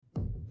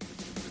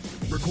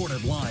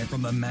Recorded live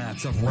from the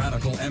mats of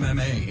Radical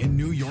MMA in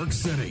New York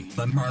City.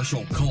 The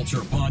Martial Culture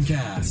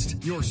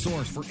Podcast. Your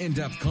source for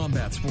in-depth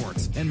combat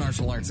sports and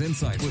martial arts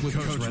insights with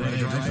Coach Rene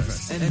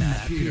Dreyfus and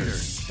Matt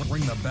Peters.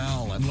 Ring the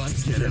bell and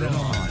let's get it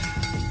on.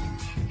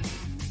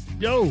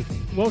 Yo,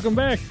 welcome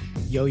back.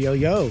 Yo, yo,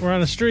 yo. We're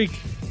on a streak.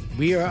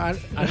 We are on.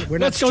 We're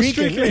not Let's go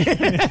streaking.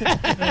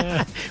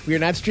 We are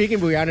not streaking,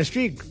 but we're on a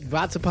streak.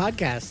 Lots of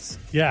podcasts.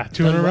 Yeah,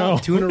 two in a row.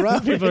 Two in a row.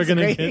 People are It's going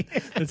to great.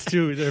 get, it's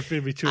too, they're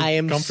going to be too I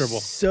am comfortable.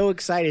 so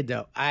excited,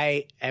 though.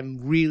 I am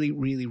really,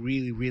 really,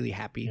 really, really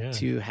happy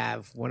to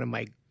have one of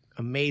my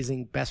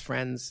amazing best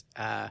friends,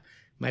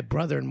 my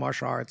brother in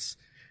martial arts,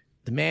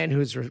 the man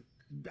who's,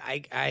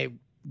 I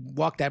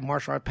walked that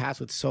martial art path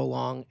with so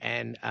long,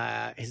 and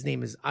his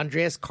name is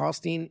Andrés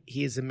Carlstein.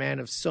 He is a man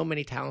of so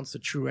many talents, a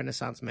true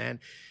Renaissance man,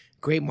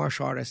 great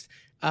martial artist.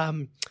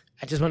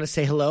 I just want to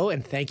say hello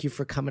and thank you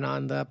for coming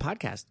on the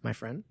podcast, my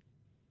friend.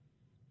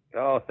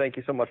 Oh, thank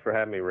you so much for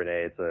having me,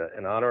 Renee. It's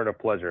an honor and a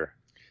pleasure.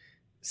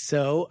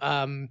 So,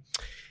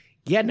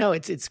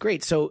 it's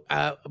great. So,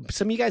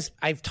 some of you guys,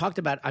 I've talked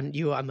about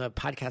you on the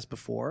podcast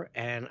before,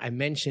 and I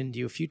mentioned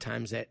you a few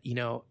times that,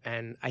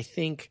 and I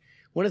think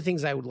one of the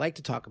things I would like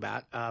to talk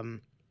about,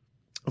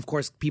 of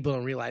course, people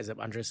don't realize that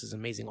Andrés is an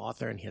amazing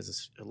author, and he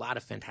has a lot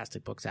of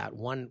fantastic books out.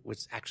 One,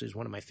 which actually is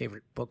one of my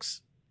favorite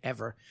books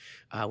ever,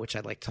 which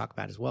I'd like to talk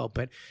about as well.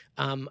 But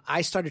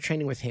I started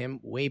training with him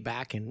way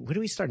back in, when did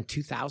we start, in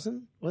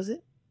 2000, was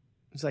it?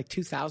 It was like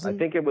 2000? I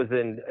think it was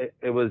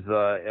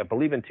I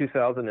believe in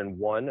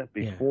 2001,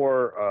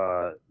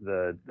 before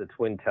the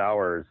Twin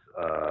Towers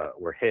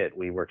were hit.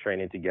 We were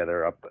training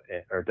together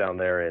down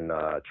there in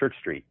Church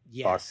Street,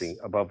 boxing,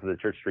 above the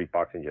Church Street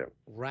boxing gym.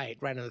 Right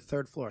on the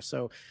third floor.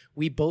 So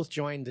we both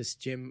joined this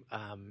gym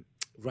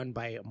run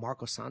by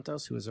Marco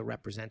Santos, who is a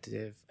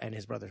representative, and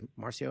his brother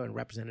Marcio, and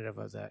representative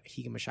of the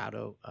Higa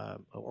Machado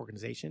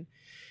organization.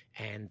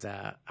 And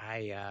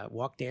I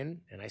walked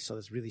in, and I saw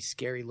this really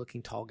scary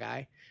looking tall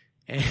guy.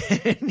 And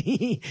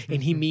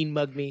he mean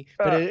mugged me.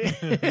 But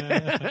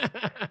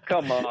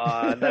Come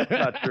on, that's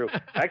not true.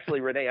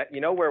 Actually, Renee,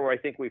 you know where I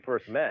think we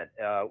first met?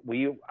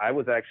 I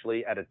was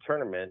actually at a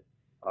tournament.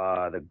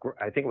 I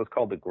think it was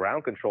called the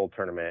Ground Control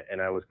Tournament, and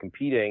I was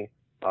competing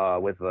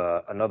with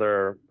a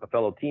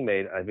fellow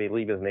teammate. I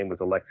believe his name was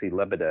Alexei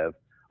Lebedev.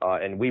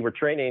 And we were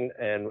training,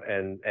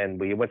 and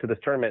we went to this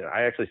tournament.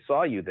 I actually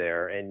saw you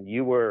there, and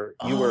you were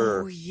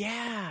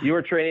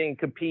training and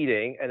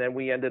competing, and then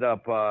we ended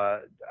up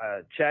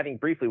chatting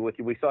briefly with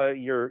you. We saw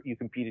you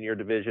compete in your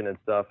division and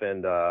stuff,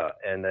 and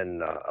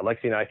then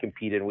Alexei and I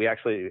competed. And we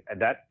actually, at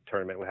that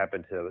tournament, we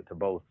happened to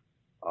both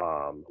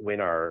win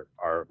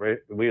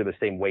we were the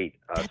same weight.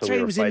 That's so right. we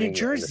were It was in fighting New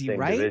Jersey, in the same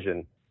right?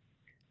 division.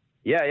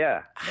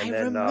 Yeah. I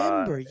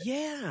remember.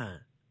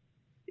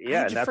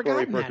 Yeah, and that's where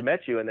we first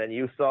met you. And then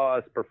you saw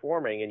us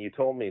performing, and you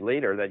told me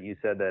later that you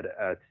said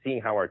that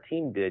seeing how our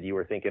team did, you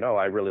were thinking, oh,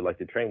 I really like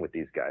to train with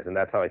these guys. And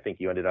that's how I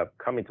think you ended up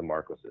coming to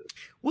Marcos's.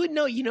 Well,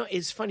 no,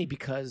 it's funny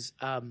because,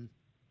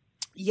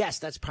 yes,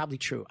 that's probably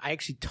true. I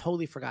actually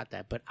totally forgot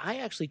that. But I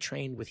actually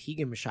trained with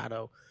Higa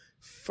Machado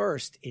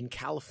first in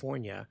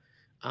California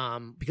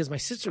because my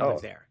sister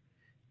lived there.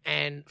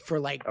 And for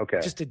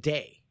just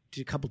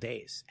a couple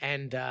days.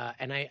 And I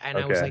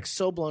was like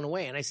so blown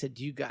away. And I said,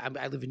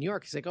 I live in New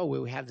York. He's like, oh,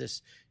 well, we have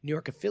this New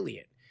York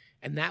affiliate.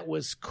 And that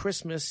was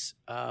Christmas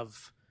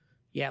of,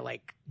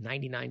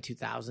 99,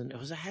 2000.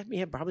 It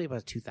had probably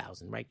about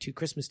 2000, right?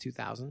 Christmas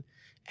 2000.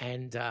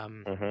 And,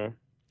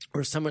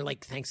 or somewhere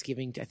like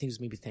Thanksgiving. I think it was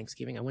maybe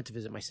Thanksgiving. I went to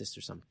visit my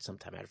sister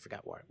sometime. I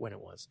forgot when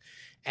it was.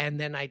 And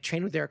then I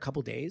trained with there a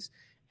couple days.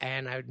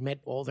 And I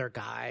met all their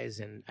guys.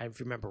 And I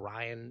remember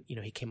Ryan,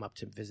 he came up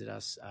to visit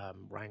us,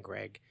 Ryan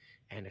Gregg.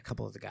 And a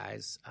couple of the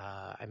guys,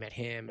 I met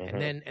him,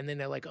 and then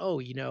they're like, oh,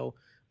 we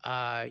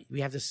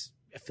have this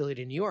affiliate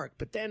in New York.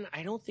 But then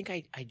I don't think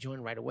I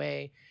joined right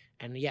away.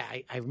 And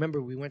I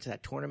remember we went to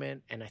that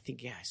tournament, and I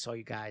think I saw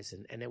you guys,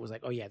 and it was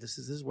like, oh yeah, this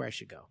is where I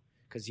should go,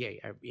 because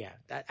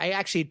I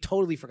actually had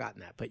totally forgotten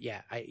that, but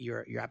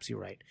you're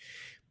absolutely right.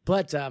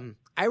 But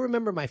I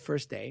remember my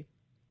first day,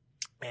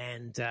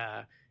 and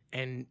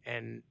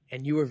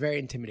you were very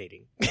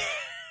intimidating.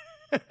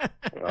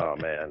 Oh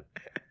man.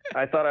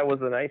 I thought I was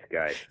a nice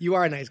guy. You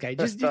are a nice guy.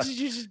 You're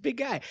just a big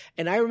guy.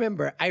 And I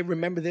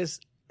remember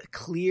this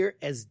clear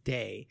as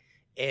day.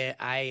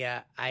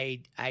 I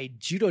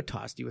judo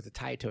tossed you with a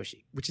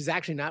taitoshi, which is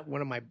actually not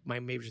one of my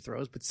major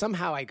throws, but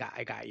somehow I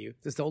got you.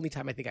 That's the only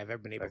time I think I've ever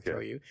been able to throw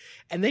you.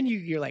 And then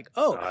you're like,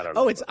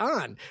 it's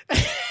on.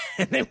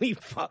 And then we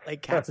fought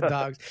like cats and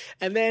dogs.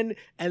 And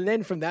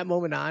then from that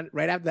moment on,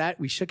 right after that,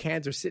 we shook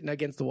hands, we're sitting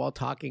against the wall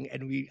talking,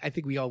 and I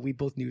think we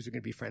both knew we were going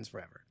to be friends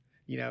forever.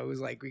 It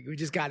was like we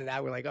just got it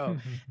out. We're like, oh.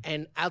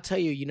 And I'll tell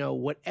you,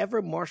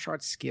 whatever martial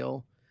arts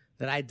skill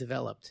that I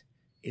developed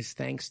is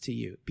thanks to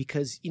you.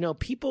 Because,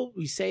 people,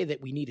 we say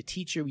that we need a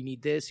teacher, we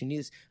need this, we need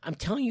this. I'm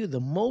telling you,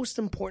 the most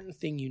important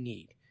thing you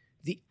need,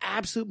 the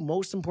absolute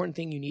most important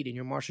thing you need in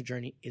your martial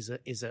journey is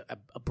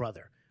a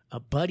brother, a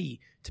buddy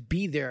to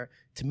be there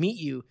to meet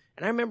you.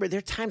 And I remember there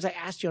are times I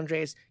asked you,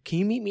 Andrés, can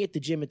you meet me at the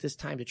gym at this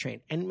time to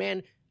train? And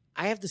man,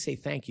 I have to say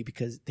thank you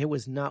because there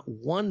was not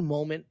one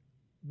moment,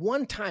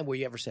 one time where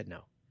you ever said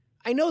no.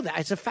 I know that.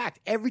 It's a fact.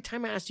 Every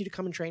time I asked you to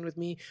come and train with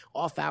me,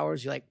 off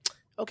hours, you're like,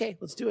 okay,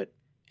 let's do it.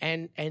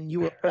 And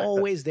you were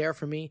always there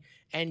for me.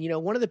 And,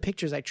 one of the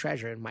pictures I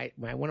treasure in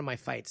one of my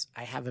fights,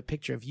 I have a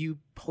picture of you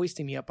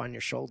hoisting me up on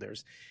your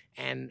shoulders.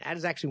 And that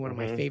is actually one of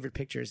my favorite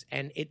pictures.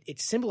 And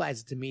it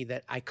symbolizes to me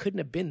that I couldn't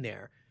have been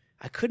there.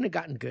 I couldn't have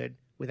gotten good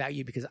without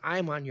you because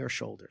I'm on your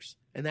shoulders.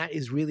 And that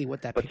is really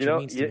what that picture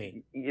means to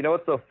me. You know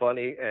what's so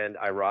funny and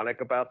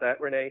ironic about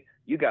that, Renee?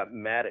 You got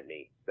mad at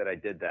me that I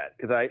did that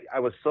because I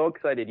was so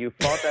excited. You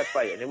fought that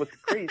fight, and it was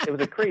crazy. It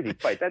was a crazy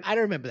fight. I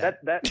don't remember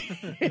that. That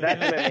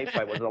MMA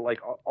fight was like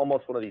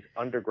almost one of these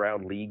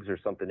underground leagues or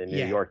something in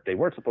New York. They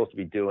weren't supposed to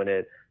be doing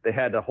it. They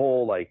had the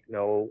whole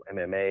no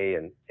MMA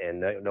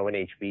and no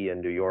NHB in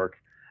New York.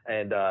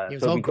 And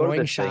so we go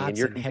to this thing, and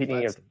you're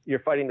competing. You're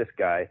fighting this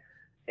guy,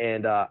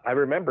 and I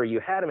remember you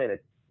had him in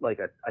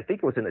I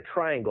think it was in a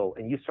triangle,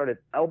 and you started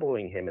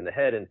elbowing him in the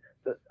head. And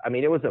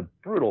it was a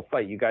brutal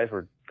fight. You guys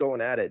were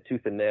going at it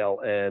tooth and nail,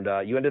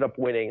 and you ended up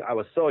winning. I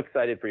was so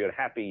excited for you and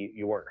happy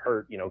you weren't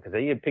hurt, because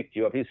he had picked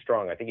you up. He's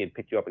strong. I think he had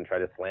picked you up and tried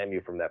to slam you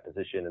from that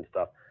position and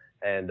stuff.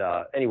 And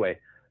anyway,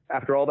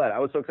 after all that, I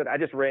was so excited. I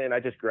just ran and I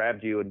just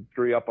grabbed you and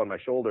threw you up on my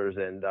shoulders.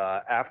 And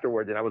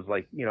afterwards, and I was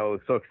like,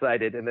 so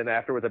excited. And then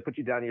afterwards, I put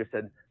you down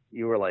and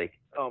you were like,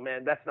 oh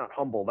man, that's not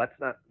humble. That's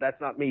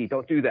not me.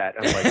 Don't do that.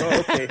 And I'm like, oh,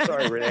 okay.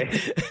 Sorry,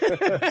 Renee.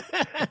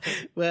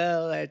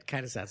 Well, that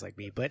kind of sounds like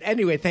me, but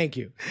anyway, thank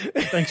you.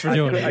 Thanks for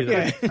doing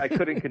it. I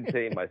couldn't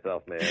contain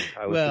myself, man.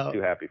 I was just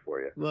too happy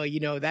for you.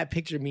 Well, that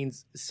picture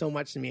means so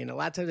much to me. And a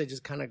lot of times I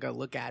just kind of go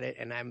look at it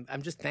and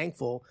I'm just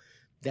thankful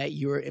that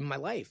you're in my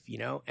life,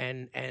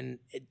 and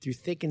through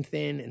thick and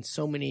thin and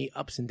so many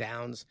ups and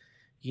downs,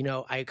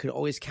 I could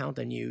always count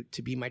on you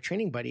to be my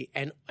training buddy.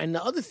 And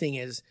the other thing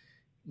is,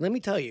 let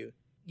me tell you,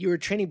 you're a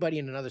training buddy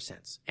in another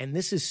sense. And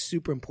this is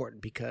super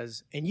important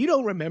because, and you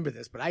don't remember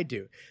this, but I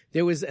do.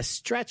 There was a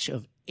stretch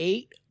of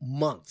 8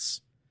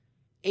 months.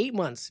 8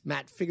 months,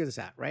 Matt, figure this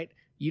out, right?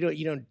 You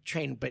don't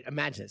train, but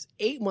imagine this.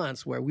 8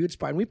 months where we would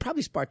spar, and we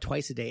probably spar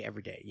twice a day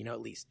every day,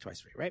 at least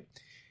twice a day, right?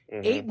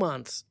 8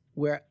 months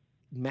where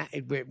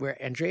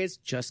Andreas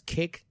just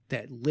kicked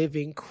the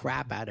living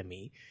crap out of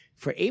me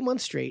for 8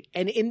 months straight.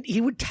 And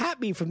he would tap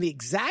me from the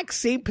exact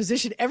same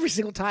position every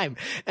single time.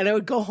 And I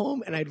would go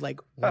home and I'd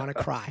want to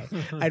cry.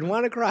 I'd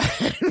want to cry.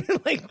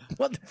 Like,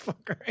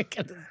 motherfucker, I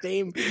got the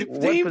same.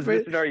 What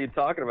position are you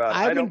talking about?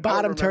 I'm in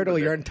bottom turtle.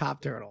 You're in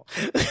top turtle.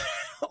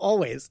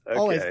 Always.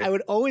 I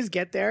would always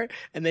get there,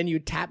 and then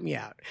you'd tap me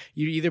out.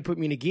 You'd either put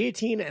me in a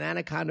guillotine, an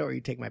anaconda, or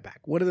you take my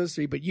back. One of those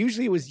three. But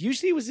usually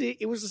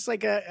it was just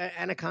like a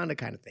anaconda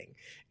kind of thing.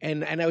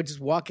 And I would just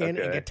walk in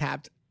and get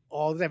tapped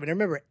all the time. And I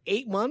remember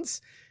 8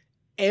 months,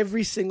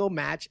 every single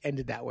match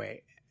ended that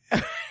way.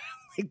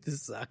 Like,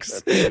 this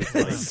sucks.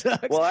 This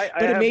sucks. Well,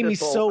 but it made me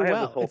so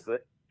well.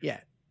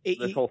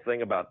 This whole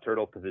thing about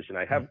turtle position.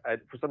 I have,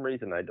 for some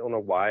reason, I don't know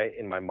why,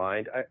 in my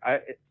mind,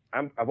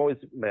 I've always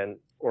been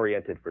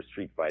oriented for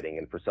street fighting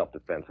and for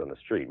self-defense on the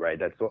street, right?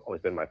 That's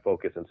always been my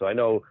focus. And so I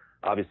know,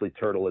 obviously,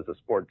 turtle is a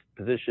sport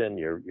position.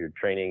 You're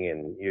training,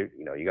 and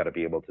you got to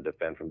be able to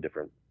defend from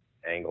different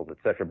angles,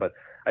 etc. But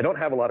I don't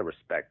have a lot of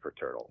respect for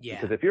turtle. Yeah,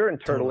 because if you're in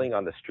turtling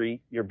on the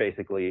street, you're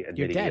basically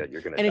admitting that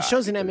you're going to die. And it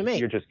shows in MMA.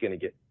 You're just going to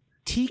get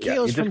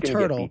TKOs from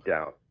turtle. Get beat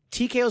down.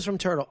 TKOs from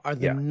turtle are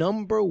the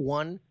number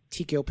one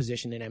TKO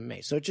position in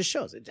MMA. So it just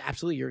shows. It's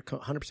absolutely, you're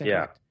 100%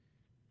 correct.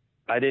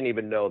 I didn't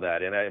even know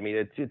that. And I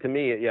mean, to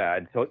me,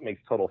 it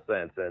makes total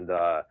sense. And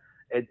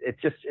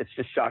it's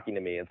just shocking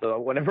to me. And so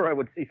whenever I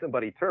would see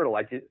somebody turtle,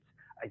 I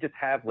just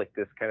have like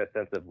this kind of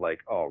sense of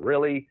like, oh,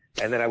 really?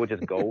 And then I would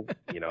just go,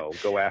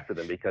 go after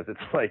them, because it's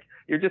like,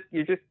 you're just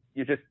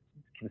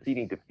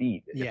conceding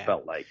defeat. It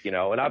felt like, and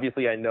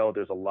obviously I know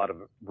there's a lot of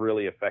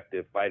really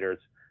effective fighters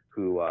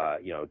who,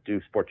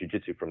 do sport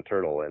jiu-jitsu from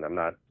turtle, and I'm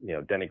not,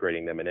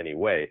 denigrating them in any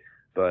way.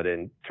 But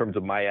in terms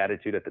of my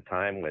attitude at the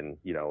time, when,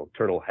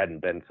 turtle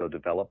hadn't been so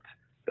developed,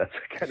 that's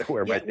kind of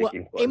where my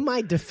thinking was. In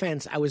my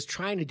defense, I was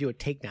trying to do a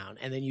takedown,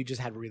 and then you just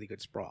had a really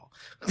good sprawl.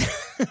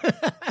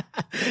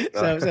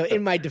 so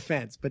in my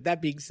defense, but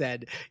that being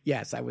said,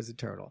 yes, I was a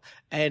turtle.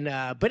 And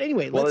but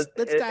anyway, let's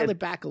dial it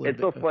back a little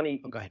bit. It's so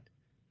funny. Oh, go ahead.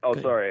 Oh,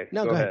 go sorry. Ahead.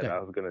 No, go ahead. Go ahead.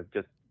 I was going to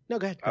just. No,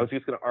 go ahead. I was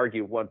just going to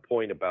argue one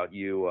point about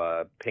you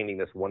painting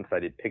this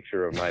one-sided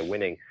picture of my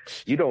winning.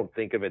 You don't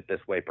think of it this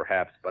way,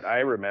 perhaps, but I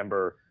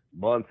remember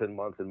months and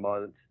months and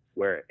months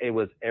where it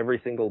was every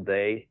single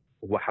day.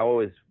 How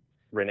is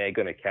Renee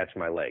going to catch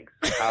my legs?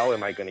 How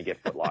am I going to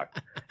get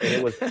footlocked? And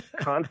it was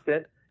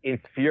constant,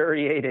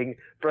 infuriating,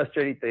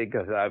 frustrating thing,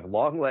 because I have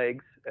long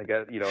legs. I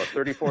got, a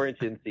 34-inch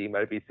inseam.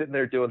 I'd be sitting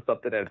there doing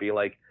something, and I'd be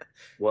like,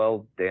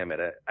 well, damn it.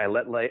 I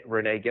let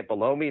Renee get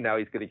below me. Now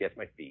he's going to get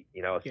my feet.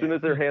 As soon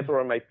as their hands were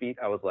on my feet,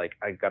 I was like,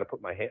 I got to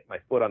put my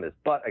foot on his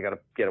butt. I got to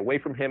get away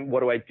from him. What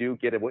do I do?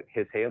 Get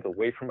his hands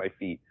away from my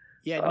feet.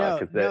 Yeah,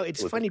 no,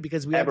 it's funny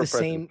because we have the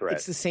same,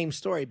 it's the same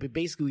story, but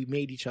basically we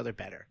made each other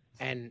better.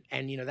 And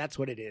that's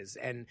what it is.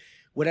 And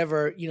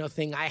whatever,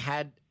 thing I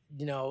had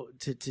to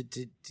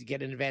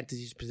get an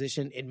advantageous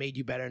position, it made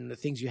you better. And the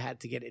things you had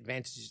to get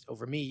advantages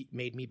over me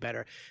made me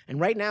better. And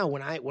right now,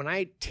 when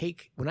I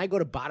go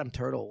to bottom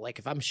turtle, like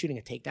if I'm shooting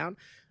a takedown,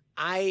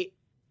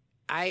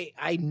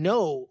 I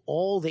know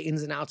all the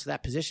ins and outs of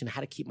that position, how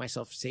to keep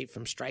myself safe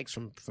from strikes,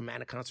 from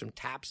anacondas, from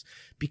taps,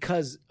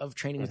 because of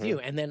training with you.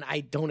 And then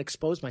I don't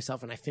expose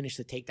myself, and I finish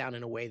the takedown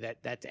in a way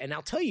that. And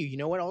I'll tell you, you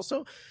know what?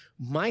 Also,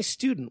 my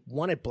student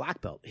won at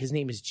black belt. His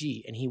name is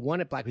G, and he won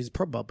at black belt. He's a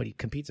purple belt, but he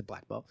competes at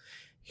black belt.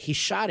 He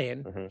shot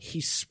in. He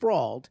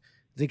sprawled.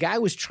 The guy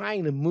was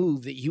trying the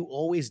move that you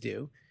always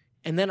do,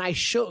 and then I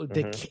showed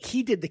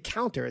he did the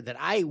counter that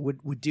I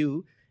would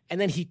do. And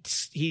then he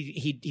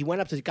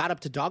got up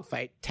to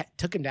dogfight,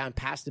 took him down,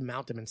 passed him,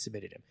 mounted him, and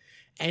submitted him.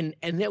 And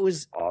it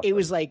was awesome. It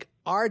was like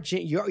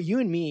you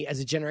and me as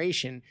a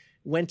generation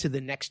went to the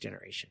next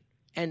generation,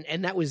 and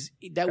that was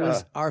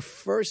our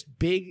first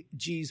big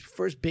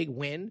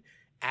win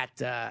at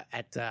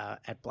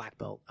black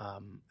belt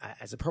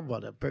as a purple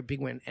belt, a big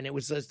win. And it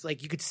was just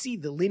like you could see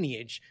the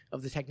lineage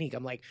of the technique.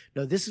 I'm like,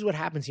 no, this is what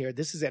happens here.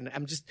 This is, and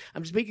I'm just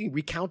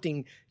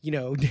recounting,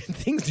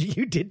 things that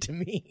you did to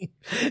me.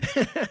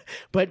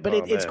 but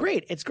it's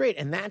great. It's great.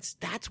 And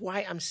that's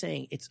why I'm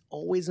saying it's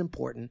always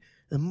important.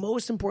 The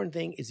most important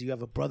thing is you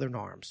have a brother in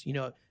arms.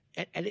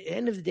 At the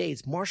end of the day,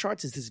 it's martial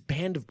arts is this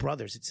band of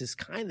brothers. It's this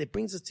kind that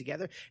brings us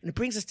together, and it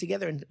brings us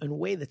together in a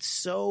way that's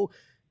so.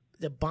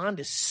 The bond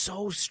is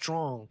so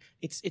strong.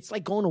 It's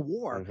like going to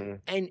war,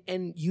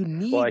 and you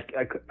need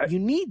you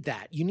need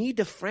that. You need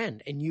a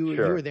friend, and you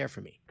were there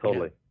for me.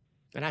 Totally.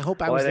 And I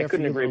hope I was there for you. I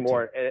couldn't agree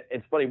more. And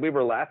it's funny, we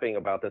were laughing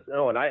about this.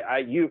 No, and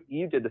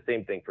you did the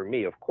same thing for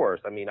me, of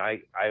course. I mean,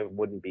 I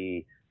wouldn't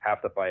be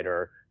half the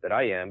fighter that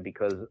I am,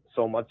 because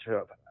so much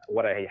of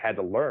what I had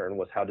to learn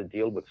was how to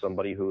deal with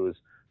somebody who's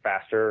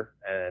faster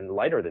and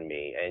lighter than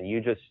me. And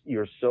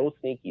you're so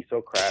sneaky,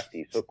 so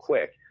crafty, so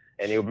quick.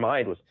 And your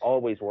mind was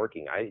always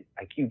working.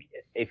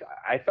 If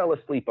I fell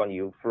asleep on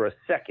you for a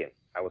second,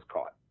 I was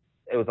caught.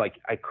 It was like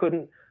I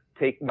couldn't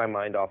take my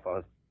mind off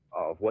of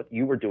what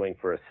you were doing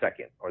for a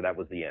second, or that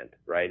was the end,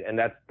 right? And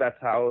that's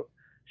how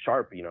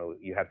sharp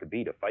you have to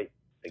be to fight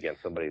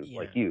against somebody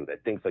like you,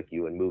 that thinks like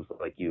you and moves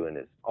like you, and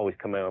is always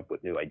coming up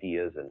with new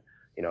ideas. And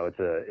it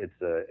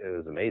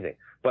was amazing.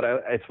 But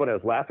it's when I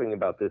was laughing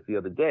about this the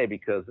other day,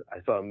 because I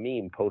saw a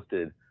meme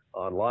posted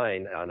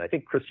online, and I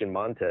think Christian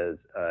Montez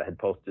had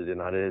posted it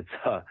on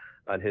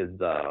his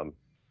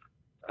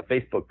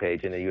Facebook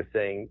page, and he was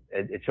saying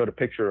it showed a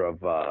picture of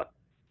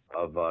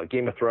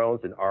Game of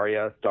Thrones and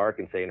Arya Stark,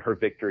 and saying her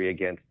victory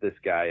against this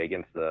guy,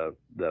 against the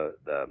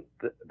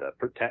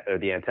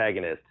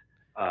antagonist,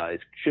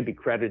 should be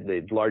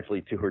credited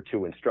largely to her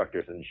two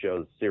instructors, and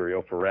shows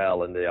Serial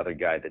Pharrell and the other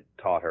guy that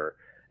taught her.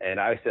 And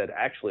I said,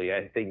 actually,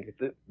 I think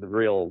the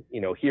real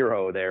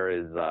hero there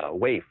is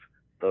Waif.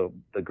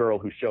 The girl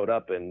who showed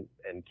up and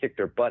kicked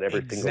her butt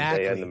every single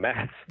day on the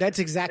mats. That's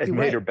exactly right.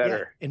 It made her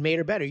better. Yeah, it made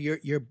her better.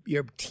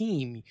 Your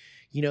team,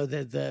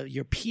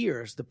 your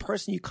peers, the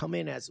person you come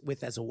in as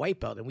a white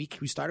belt, and we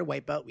started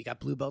white belt, we got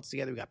blue belts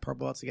together, we got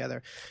purple belts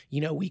together.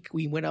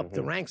 We went up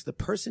the ranks. The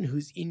person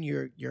who's in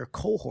your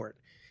cohort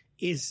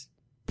is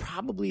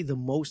probably the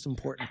most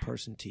important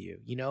person to you,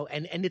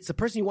 and it's the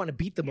person you want to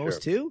beat the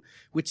most too,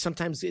 which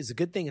sometimes is a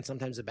good thing and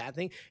sometimes a bad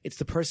thing. It's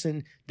the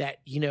person that,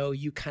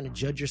 you kind of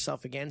judge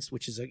yourself against,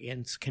 which is,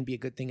 again, can be a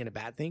good thing and a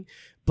bad thing.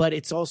 But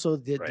it's also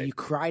that you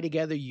cry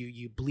together,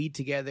 you bleed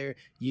together,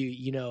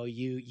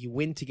 you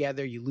win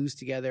together, you lose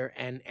together.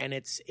 And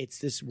it's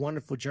this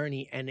wonderful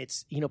journey. And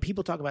it's,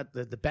 people talk about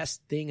the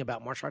best thing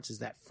about martial arts is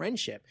that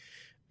friendship.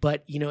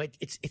 But,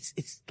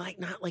 it's like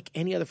not like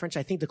any other friendship.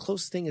 I think the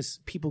closest thing is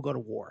people go to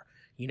war.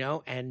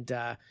 And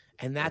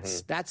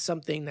that's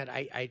something that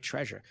I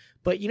treasure.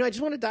 But, I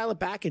just want to dial it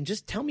back and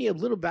just tell me a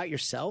little about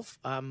yourself,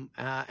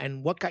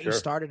 and what got you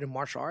started in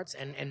martial arts.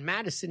 And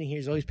Matt is sitting here.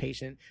 He's always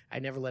patient. I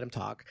never let him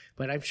talk,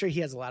 but I'm sure he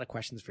has a lot of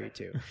questions for you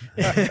too.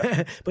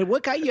 But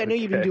what got you? I know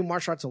you've been doing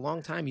martial arts a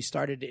long time. You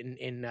started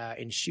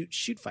in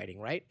shoot fighting,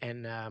 right?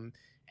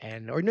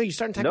 Or no, you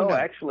started in Taekwondo. No,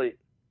 actually.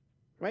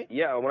 Right?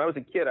 Yeah, when I was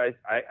a kid, I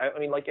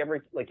mean, like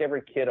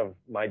every kid of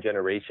my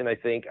generation, I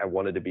think I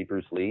wanted to be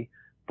Bruce Lee.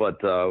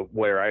 But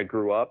where I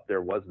grew up,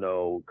 there was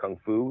no kung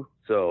fu,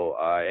 so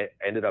I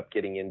ended up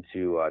getting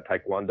into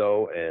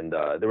Taekwondo, and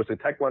there was a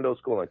Taekwondo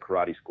school and a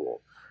karate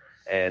school,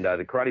 and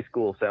the karate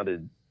school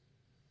sounded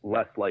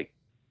less like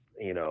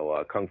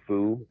kung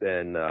fu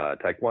than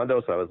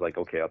Taekwondo, so I was like,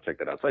 okay, I'll check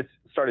that out. So I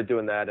started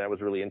doing that, and I was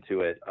really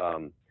into it.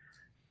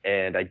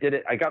 And I did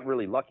it. I got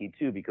really lucky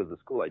too, because the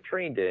school I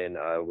trained in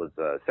was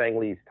Sang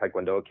Lee's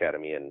Taekwondo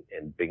Academy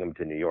in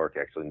Binghamton, New York,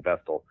 actually in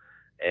Vestal.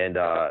 And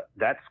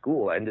that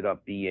school ended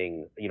up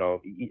being,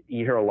 you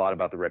hear a lot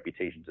about the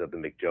reputations of the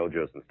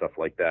McJojos and stuff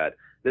like that.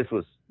 This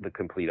was the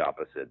complete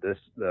opposite.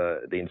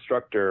 The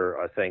instructor,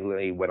 Sang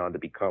Lee, went on to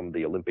become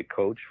the Olympic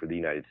coach for the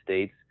United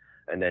States,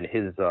 and then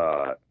his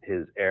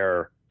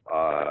heir,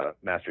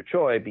 Master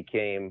Choi,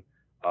 became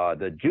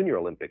the junior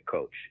Olympic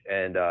coach.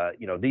 And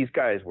these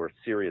guys were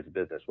serious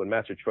business. When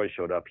Master Choi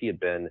showed up, he had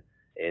been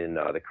in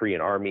the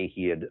Korean Army.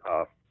 He had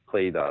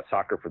played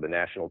soccer for the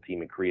national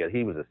team in Korea.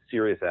 He was a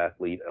serious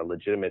athlete, a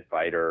legitimate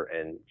fighter,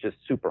 and just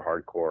super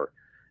hardcore.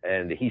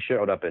 And he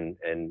showed up and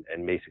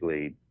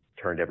basically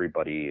turned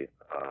everybody,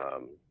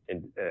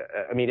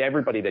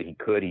 everybody that he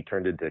could, he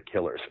turned into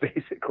killers,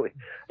 basically.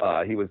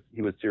 He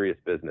was serious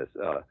business.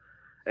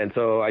 And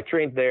so I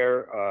trained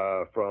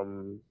there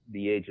from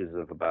the ages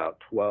of about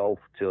 12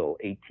 till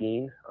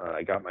 18.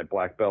 I got my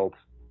black belt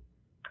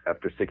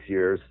after 6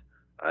 years,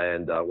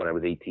 and when I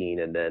was 18.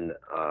 And then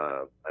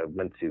I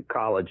went to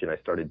college and I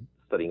started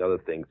studying other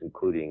things,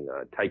 including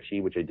Tai Chi,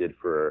 which I did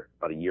for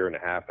about a year and a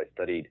half. I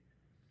studied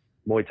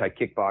Muay Thai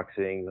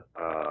kickboxing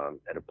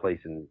at a place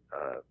in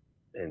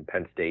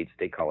Penn State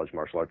College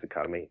Martial Arts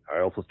Academy. I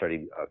also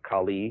studied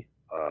Kali,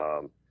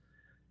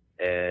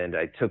 and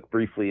I took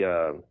briefly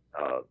a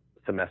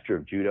semester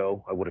of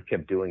judo. I would have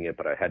kept doing it,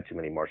 but I had too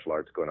many martial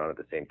arts going on at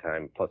the same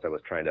time. Plus, I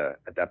was trying to,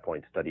 at that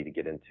point, study to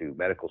get into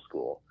medical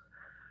school.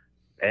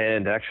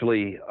 And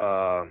actually,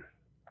 I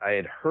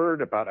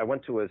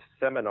went to a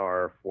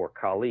seminar for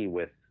Kali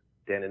with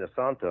Dan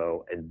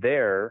Inosanto, and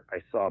there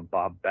I saw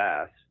Bob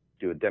Bass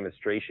do a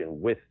demonstration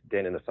with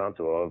Dan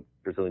Inosanto of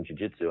Brazilian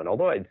Jiu-Jitsu. And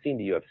although I'd seen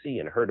the UFC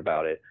and heard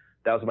about it,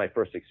 that was my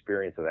first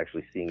experience of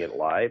actually seeing it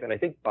live. And I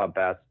think Bob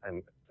Bass,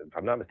 if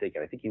I'm not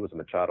mistaken, I think he was a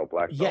Machado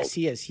black belt. Yes,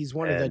 he is. He's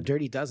one of the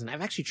Dirty Dozen.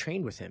 I've actually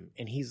trained with him,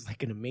 and he's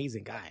like an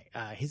amazing guy.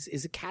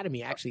 His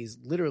academy actually is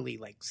literally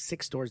like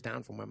 6 doors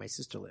down from where my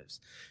sister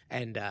lives.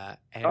 And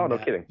oh, no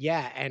kidding.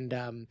 Yeah,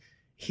 and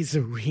he's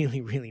a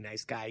really, really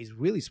nice guy. He's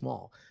really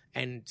small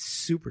and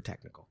super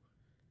technical.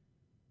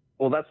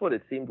 Well, that's what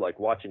it seemed like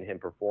watching him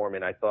perform,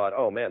 and I thought,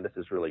 oh man, this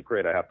is really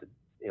great. I'll have to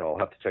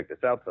check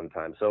this out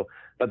sometime. So,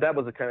 but that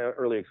was a kind of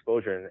early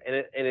exposure,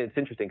 and it's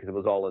interesting because it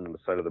was all in the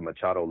sort of the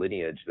Machado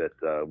lineage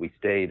that we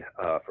stayed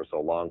for so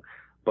long.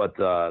 But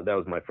that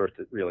was my first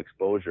real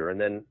exposure,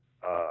 and then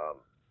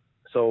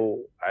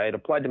so I had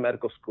applied to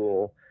medical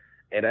school,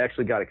 and I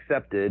actually got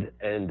accepted,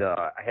 and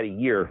I had a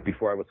year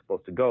before I was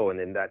supposed to go,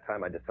 and in that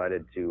time I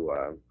decided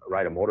to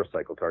ride a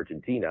motorcycle to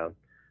Argentina,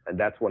 and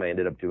that's when I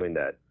ended up doing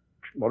that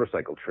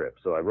motorcycle trip.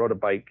 So I rode a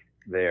bike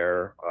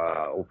there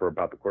over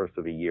about the course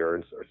of a year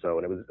or so,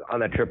 and it was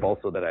on that trip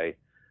also that I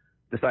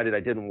decided I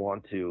didn't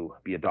want to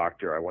be a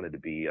doctor. I wanted to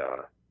be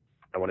a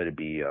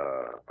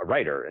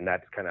writer, and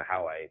that's kind of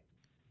how I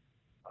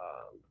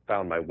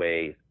found my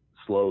way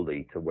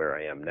slowly to where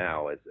I am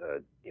now as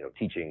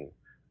teaching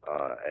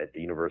at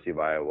the University of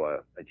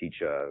Iowa. I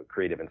teach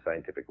creative and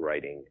scientific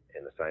writing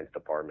in the science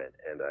department,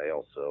 and I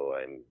also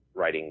am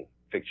writing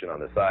fiction on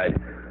the side.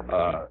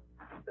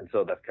 And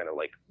so that's kind of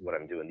like what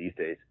I'm doing these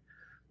days.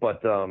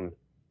 But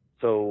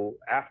so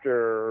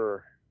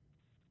after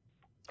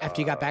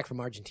you got back from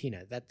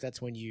Argentina,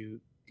 that's when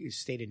you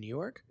stayed in New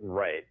York?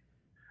 Right.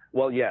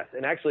 Well, yes.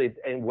 And actually,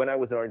 when I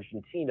was in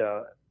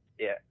Argentina,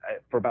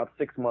 for about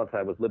 6 months,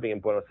 I was living in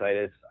Buenos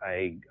Aires.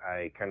 I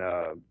kind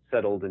of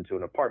settled into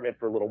an apartment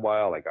for a little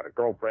while. I got a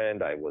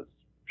girlfriend. I was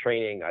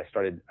training. I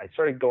started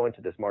going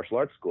to this martial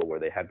arts school where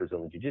they had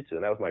Brazilian Jiu-Jitsu,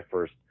 and that was my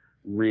first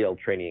real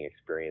training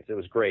experience. It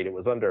was great. It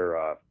was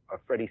under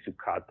Freddy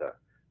Sucata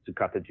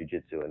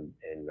Jiu-Jitsu in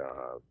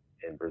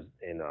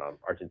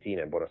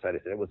Argentina, in Buenos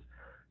Aires, and it was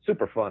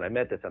super fun. I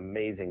met this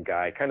amazing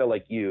guy, kind of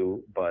like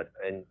you, but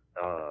in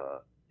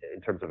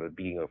terms of it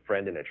being a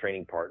friend and a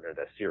training partner,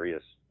 that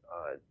serious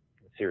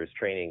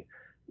training.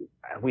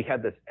 We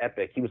had this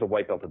epic. He was a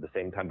white belt at the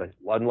same time, but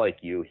unlike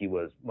you, he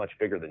was much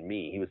bigger than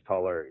me. He was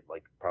taller,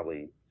 like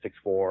probably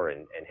 6'4",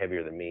 and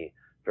heavier than me.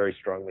 Very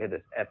strong. We had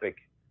this epic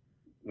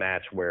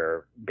match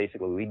where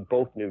basically we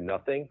both knew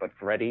nothing, but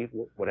Freddie,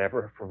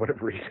 for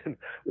whatever reason,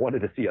 wanted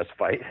to see us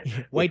fight.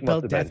 White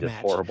belt death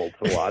match. Horrible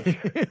to watch.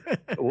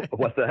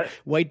 What's that?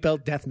 White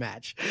belt death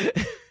match.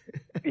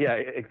 Yeah,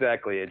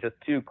 exactly. And just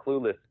two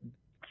clueless,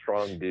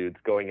 strong dudes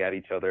going at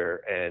each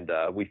other, and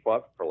we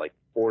fought for like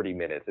 40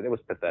 minutes, and it was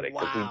pathetic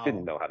because we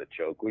didn't know how to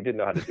choke. We didn't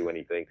know how to do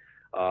anything.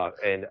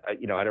 And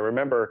I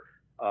remember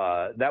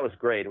that was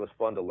great. It was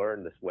fun to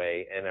learn this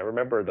way. And I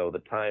remember though the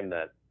time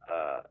that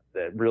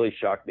really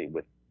shocked me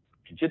with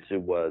jiu-jitsu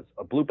was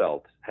a blue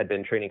belt had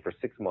been training for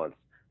 6 months,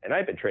 and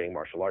I'd been training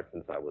martial arts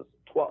since I was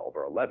 12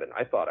 or 11.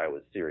 I thought I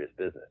was serious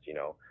business,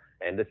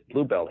 and this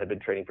blue belt had been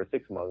training for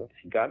 6 months.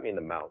 He got me in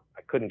the mount.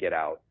 I couldn't get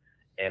out,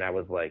 and I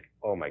was like,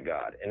 oh my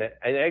God.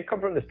 And I come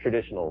from this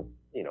traditional,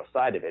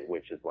 side of it,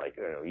 which is like,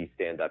 you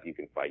stand up, you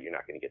can fight, you're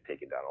not going to get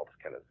taken down, all this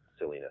kind of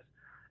silliness.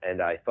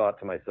 And I thought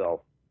to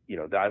myself,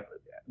 that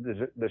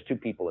there's two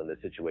people in this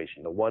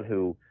situation. The one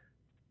who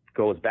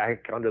goes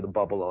back under the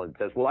bubble and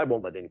says, well, I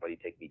won't let anybody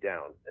take me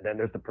down. And then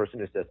there's the person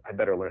who says, I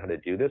better learn how to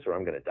do this or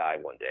I'm going to die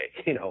one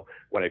day,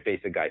 when I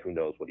face a guy who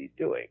knows what he's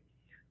doing.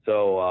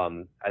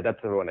 So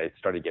that's when I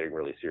started getting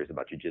really serious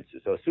about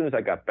jiu-jitsu. So as soon as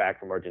I got back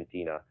from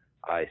Argentina,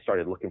 I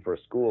started looking for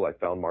a school. I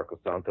found Marcos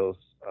Santos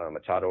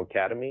Machado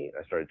Academy.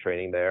 I started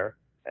training there.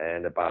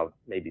 And about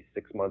maybe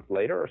 6 months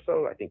later or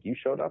so, I think you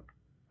showed up.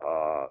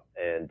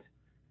 And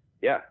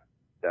yeah,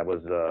 that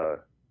was I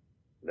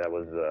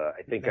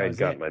think I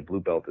got my blue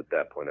belt at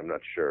that point. I'm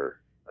not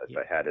sure if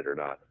I had it or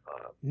not.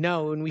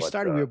 No, when we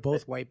started, we were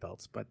both white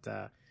belts, but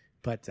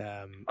But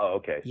oh,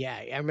 okay. Yeah,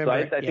 I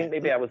remember. So I think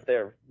maybe I was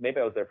there.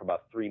 Maybe I was there for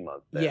about 3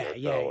 months. Yeah.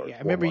 I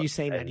remember you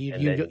saying that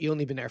you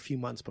only been there a few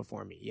months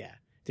before me. Yeah,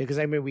 because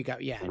I remember we got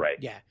right.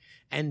 Yeah,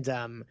 and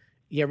I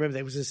remember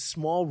there was this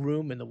small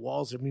room and the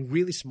walls. I mean,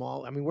 really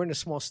small. I mean, we're in a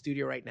small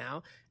studio right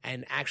now,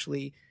 and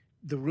actually,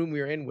 the room we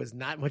were in was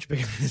not much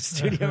bigger than the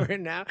studio we're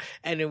in now,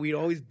 and then we'd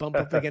always bump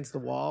up against the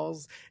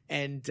walls,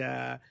 and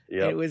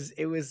it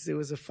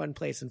was a fun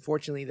place.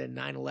 Unfortunately, the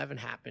 9/11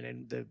 happened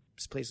and the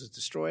place was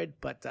destroyed,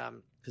 but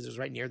because it was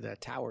right near the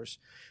towers,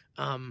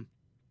 and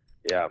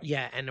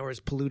or was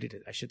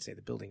polluted. I should say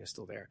the building is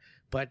still there,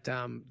 but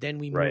then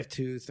we moved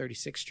to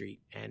 36th Street,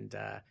 and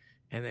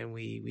then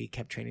we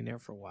kept training there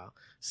for a while.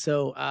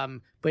 So,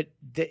 but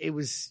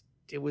it's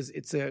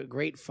a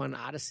great fun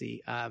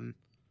Odyssey.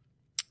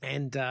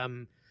 And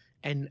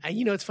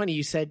it's funny.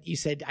 You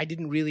said I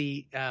didn't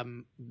really,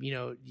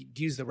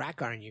 use the rack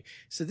guard on you.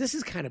 So this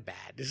is kind of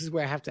bad. This is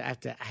where I have to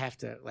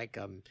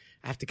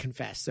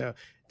confess. So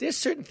there's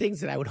certain things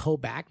that I would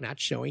hold back, not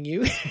showing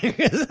you.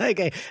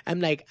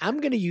 I'm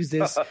going to use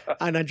this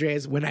on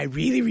Andreas when I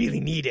really,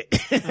 really need it.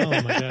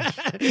 Oh my gosh.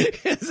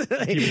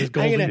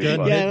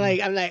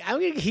 I'm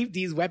going to keep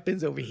these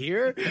weapons over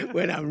here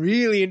when I'm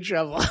really in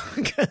trouble.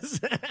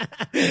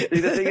 See,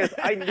 the thing is,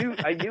 I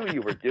knew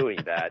you were doing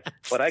that,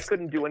 but I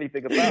couldn't do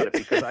anything about it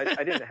because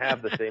I didn't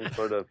have the same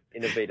sort of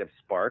innovative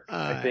spark,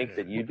 I think,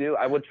 that you do.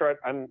 I would try.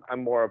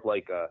 I'm more of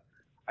like I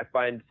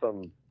find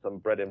some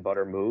bread and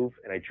butter move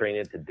and I train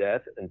it to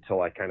death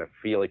until I kind of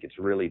feel like it's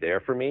really there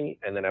for me,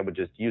 and then I would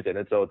just use it.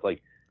 And so it's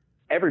like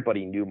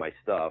everybody knew my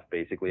stuff,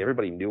 basically.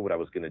 Everybody knew what I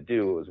was going to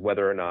do. It was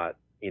whether or not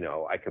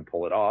I could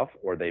pull it off,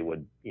 or they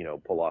would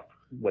pull off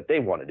what they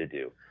wanted to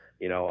do.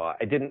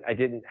 I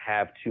didn't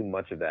have too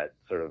much of that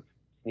sort of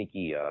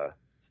sneaky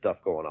stuff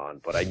going on,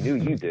 but I knew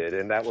you did,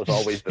 and that was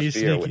always the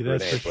fear with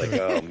Renee. It's like,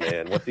 oh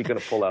man, what's he going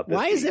to pull out this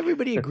Why week? is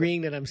everybody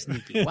agreeing that I'm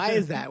sneaky? Why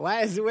is that?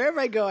 Why is wherever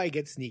I go I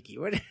get sneaky?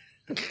 What's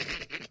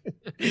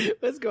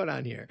going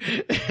on here?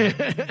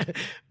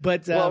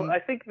 But I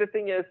think the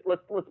thing is,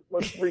 let's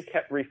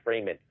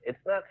reframe it. It's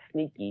not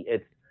sneaky.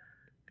 It's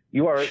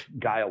you are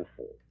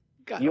guileful.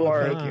 You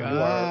are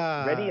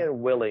ready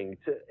and willing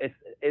to.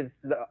 It's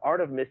the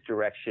art of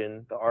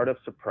misdirection, the art of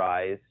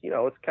surprise.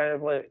 It's kind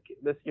of like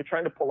this. You're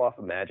trying to pull off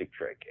a magic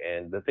trick,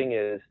 and the thing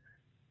is,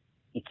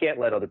 you can't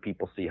let other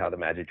people see how the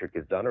magic trick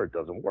is done, or it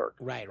doesn't work.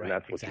 Right. And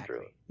that's exactly.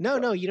 what you're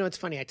doing. No. It's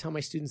funny. I tell my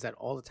students that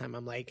all the time.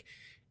 I'm like,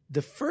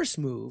 the first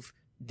move,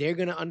 they're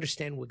going to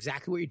understand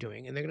exactly what you're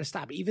doing, and they're going to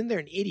stop. Even if they're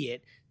an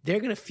idiot,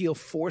 they're going to feel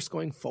force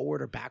going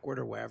forward or backward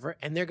or wherever,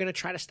 and they're going to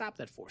try to stop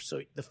that force.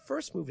 So the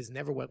first move is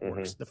never what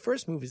works. The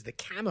first move is the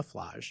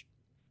camouflage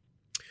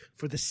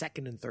for the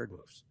second and third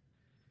moves.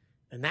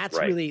 And that's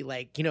really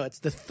like, it's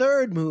the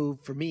third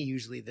move for me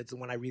usually that's the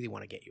one I really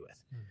want to get you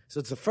with. So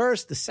it's the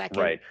first, the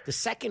second. Right. The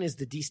second is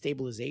the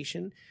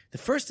destabilization. The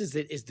first is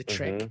the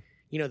trick,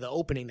 the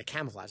opening, the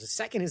camouflage. The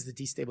second is the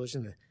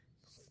destabilization.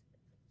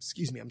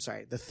 Excuse me, I'm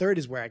sorry. The third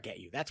is where I get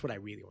you. That's what I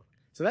really want.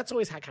 So that's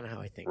always how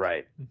I think.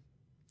 Right.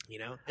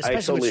 Especially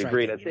I totally with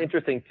agree. striking, And it's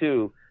interesting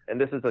too. And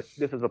this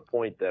is a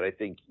point that I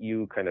think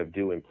you kind of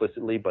do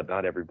implicitly, but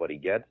not everybody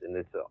gets. And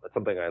it's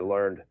something I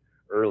learned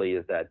early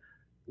is that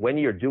when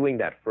you're doing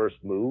that first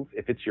move,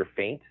 if it's your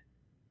feint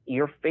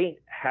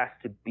has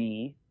to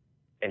be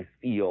and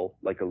feel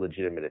like a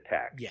legitimate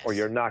attack, or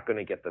you're not going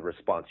to get the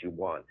response you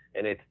want.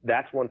 And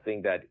that's one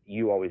thing that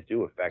you always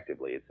do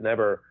effectively. It's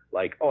never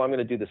like, oh, I'm going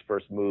to do this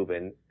first move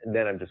and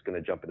then I'm just going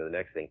to jump into the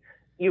next thing.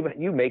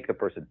 You make the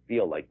person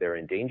feel like they're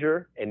in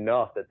danger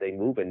enough that they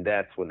move, and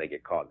that's when they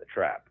get caught in the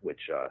trap,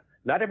 which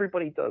not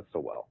everybody does so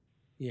well.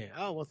 Yeah.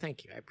 Oh, well,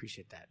 thank you. I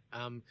appreciate that.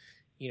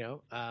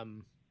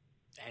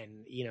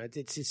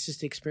 It's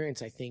just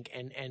experience, I think.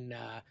 And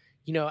I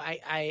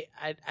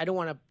don't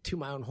want to toot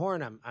my own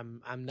horn.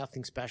 I'm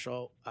nothing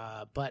special.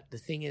 But the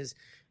thing is,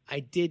 I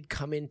did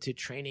come into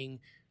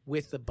training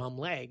with the bum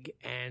leg,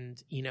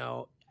 and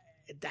I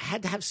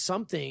had to have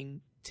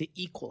something to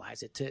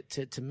equalize it,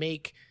 to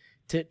make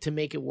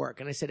it work.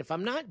 And I said, if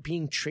I'm not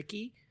being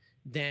tricky,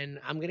 then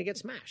I'm going to get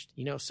smashed,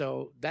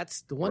 so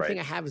that's the one thing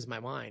I have is my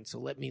mind. So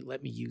let me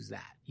use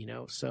that,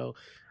 so,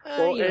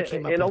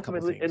 and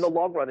ultimately in the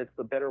long run, it's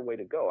the better way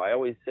to go. I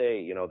always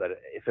say, that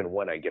if and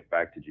when I get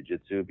back to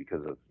jiu-jitsu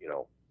because of,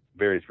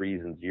 various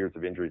reasons, years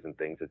of injuries and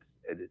things,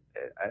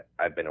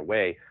 I've been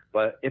away,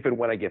 but if and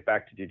when I get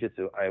back to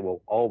jiu-jitsu, I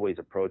will always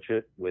approach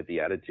it with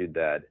the attitude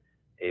that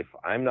if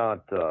I'm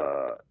not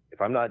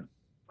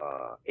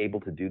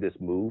able to do this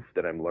move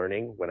that I'm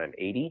learning when I'm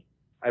 80,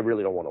 I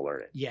really don't want to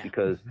learn it. Yeah.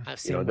 Because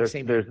there's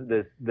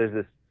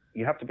this,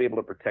 you have to be able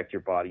to protect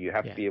your body. You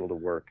have to be able to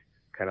work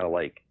kind of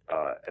like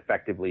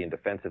effectively and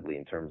defensively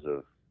in terms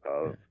of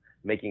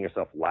making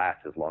yourself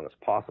last as long as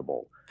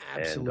possible.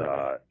 Absolutely.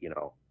 And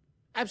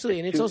absolutely,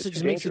 and it's also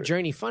just makes the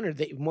journey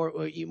funner,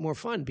 more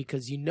fun,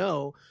 because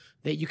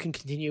that you can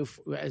continue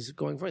as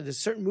going forward. There's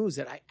certain moves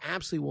that I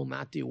absolutely will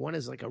not do. One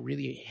is like a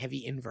really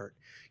heavy invert,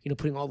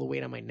 putting all the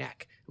weight on my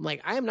neck. I'm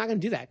like, I am not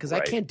going to do that because I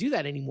can't do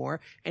that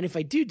anymore. And if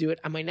I do it,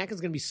 my neck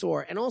is going to be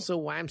sore. And also,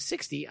 when I'm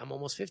 60, I'm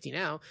almost 50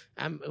 now.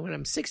 When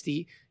I'm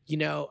 60,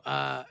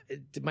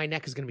 my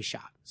neck is going to be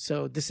shot.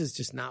 So this is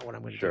just not what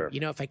I'm going to Sure.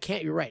 do. If I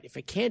can't, you're right. If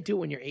I can't do it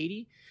when you're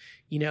 80,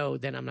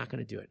 then I'm not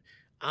going to do it.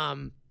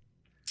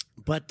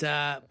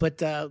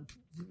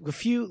 A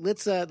few.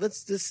 Let's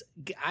just.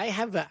 I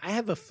have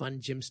a fun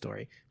gym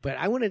story, but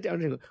I want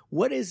to.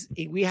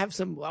 We have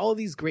all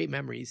these great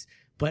memories,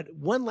 but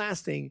one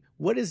last thing.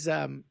 What's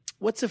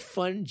a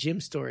fun gym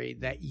story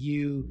that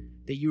you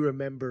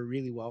remember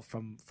really well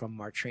from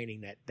our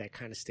training that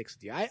kind of sticks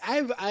with you? I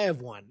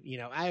have one.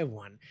 I have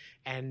one,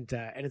 and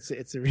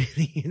it's a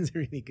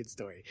really good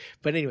story.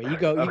 But anyway, you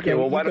go. Okay, you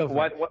why go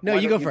don't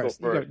you you go go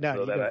first. first? You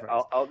go first.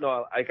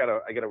 I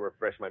gotta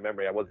refresh my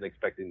memory. I wasn't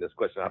expecting this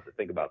question. I have to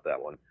think about that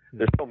one.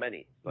 There's so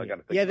many. So I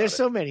gotta think. Yeah, there's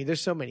about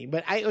so many.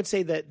 But I would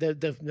say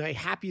that my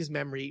happiest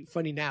memory,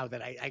 funny now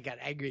that I got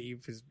angry at you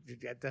because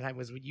at that time,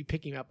 was you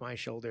picking up my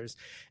shoulders,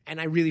 and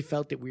I really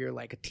felt that we were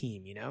like a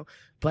team,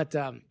 But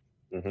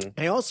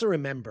I also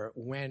remember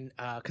when,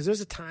 because there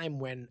was a time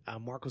when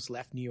Marcos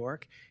left New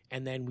York,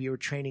 and then we were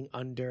training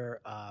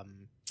under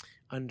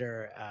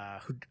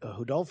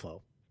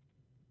Hudolfo.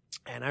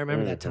 And I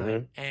remember that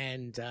time,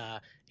 and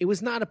it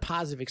was not a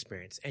positive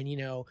experience. And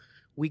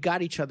we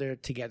got each other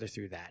together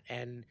through that.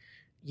 And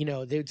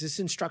this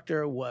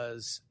instructor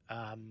was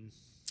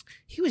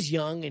he was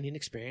young and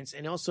inexperienced,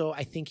 and also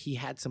I think he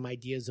had some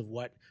ideas of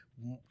what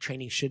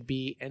training should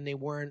be, and they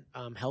weren't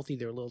healthy.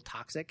 They were a little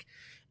toxic.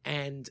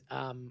 And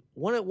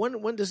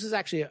one this is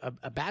actually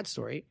a bad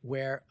story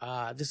where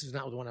this is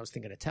not the one I was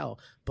thinking to tell,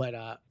 but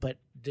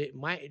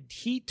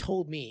he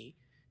told me,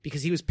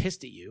 because he was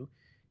pissed at you,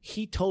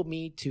 he told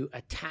me to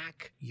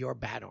attack your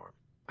bad arm.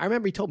 I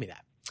remember he told me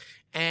that,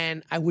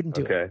 and I wouldn't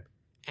do it,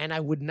 and I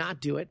would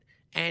not do it.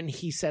 And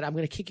he said, "I'm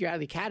going to kick you out of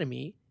the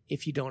academy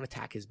if you don't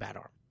attack his bad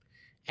arm."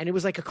 And it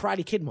was like a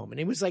Karate Kid moment.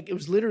 It was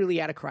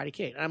literally at a Karate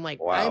Kid. And I'm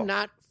like, wow. I'm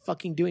not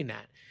fucking doing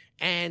that.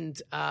 And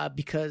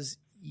because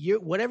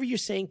whatever you're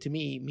saying to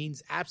me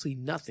means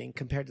absolutely nothing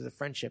compared to the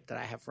friendship that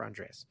I have for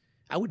Andres.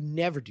 I would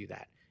never do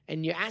that.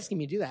 And you're asking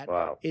me to do that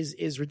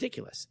is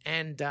ridiculous.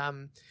 And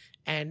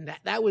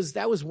that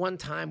was one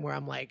time where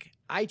I'm like,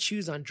 I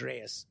choose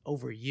Andreas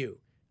over you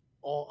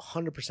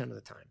 100% of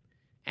the time.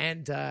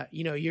 And I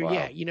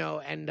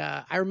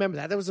remember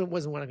that. That wasn't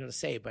what I was going to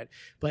say, but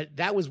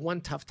that was one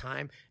tough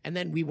time. And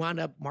then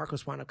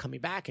Marcos wound up coming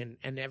back, and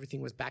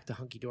everything was back to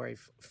hunky dory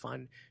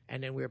fun.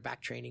 And then we were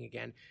back training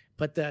again.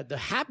 But the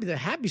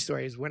happy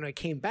story is when I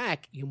came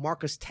back,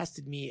 Marcos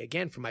tested me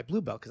again for my blue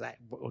belt, because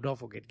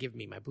Rodolfo could give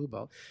me my blue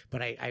belt,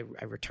 but I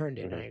returned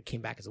it and I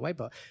came back as a white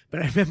belt.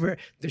 But I remember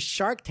the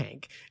Shark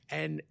Tank,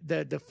 and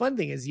the fun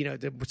thing is,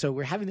 so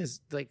we're having this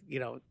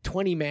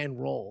 20-man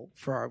roll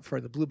for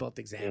the blue belt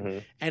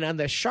exam, and on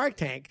the Shark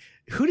Tank,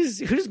 who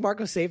does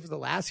Marcos say for the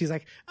last? He's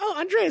like, "Oh,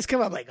 Andreas,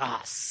 come up!" I'm like,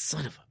 "Oh,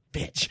 son of a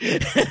bitch."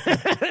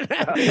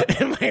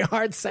 And my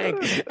heart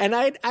sank, and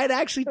I'd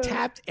actually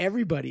tapped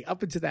everybody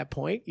up until that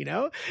point, and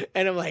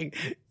I'm like,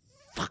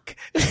 fuck.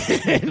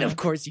 And of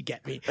course you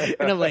get me,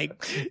 and I'm like,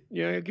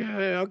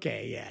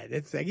 okay, yeah,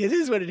 it's like, it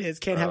is what it is.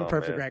 Can't have a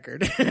perfect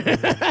record.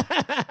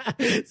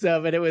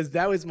 So, but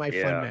that was my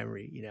fun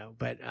memory,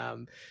 but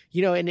and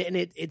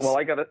it's, well,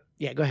 I got it.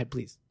 Yeah, go ahead,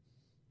 please.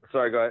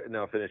 Sorry, go ahead.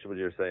 No, finish what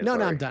you were saying. No,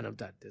 Sorry. I'm done.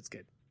 That's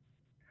good.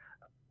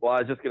 Well, I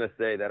was just going to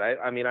say that I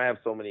have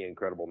so many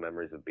incredible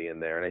memories of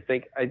being there. And I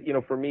think,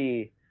 for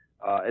me,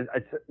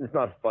 it's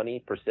not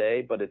funny per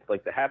se, but it's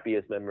like the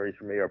happiest memories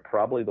for me are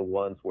probably the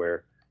ones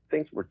where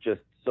things were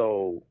just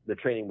the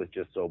training was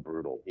just so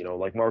brutal.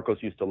 Like Marcos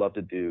used to love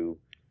to do,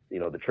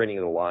 the training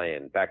of the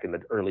lion back in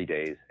the early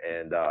days.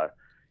 And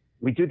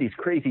we do these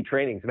crazy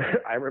trainings.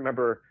 I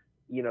remember,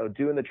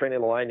 doing the training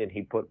of the lion, and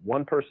he put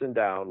one person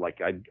down. Like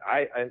I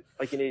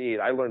like an idiot,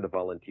 I learned to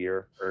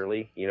volunteer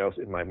early,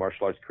 in my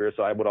martial arts career.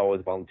 So I would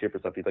always volunteer for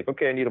stuff. He's like,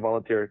 "Okay, I need a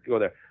volunteer to go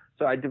there."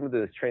 So I did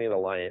this training of the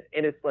lion,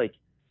 and it's like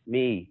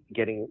me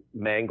getting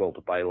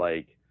mangled by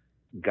like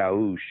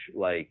Gauche,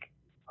 like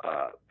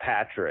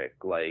Patrick,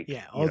 like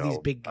all these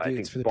big dudes. I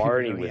think for the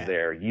Barney was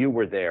there. You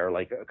were there.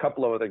 Like a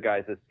couple of other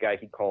guys. This guy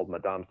he called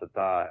Madame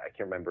Sata. I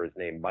can't remember his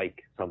name.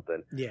 Mike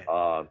something.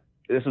 Yeah.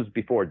 This was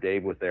before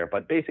Dave was there,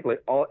 but basically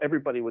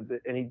everybody was,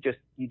 and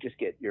you just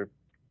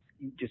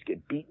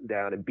get beaten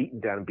down and beaten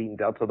down and beaten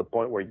down to the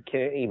point where you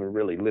can't even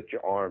really lift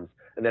your arms.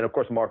 And then of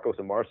course Marcos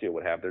and Marcio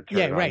would have their turn.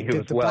 Yeah, right. On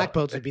you The black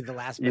belts would be the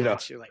last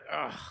match. You're like,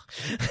 oh.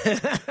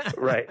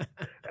 Right.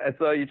 And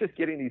so you're just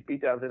getting these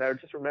beat downs, and I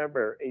just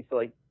remember it's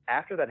like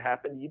after that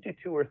happened, you do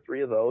 2 or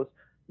 3 of those,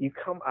 you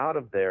come out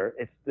of there.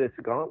 It's this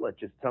gauntlet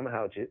just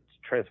somehow just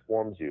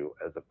transforms you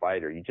as a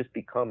fighter. You just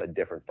become a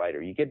different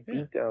fighter. You get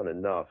beat down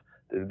enough.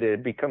 There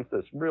becomes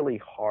this really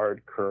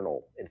hard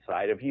kernel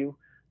inside of you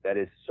that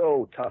is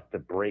so tough to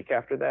break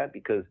after that,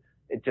 because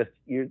it just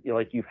you're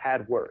like you've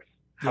had worse.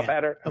 How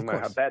bad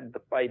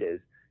the fight is,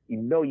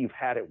 you've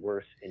had it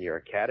worse in your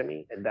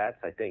academy, and that's,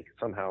 I think,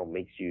 somehow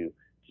makes you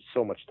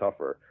so much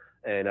tougher.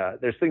 And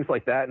there's things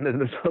like that, and then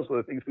there's also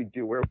the things we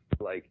do where,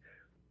 like,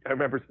 I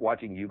remember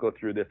watching you go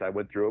through this. I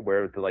went through it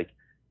where it's like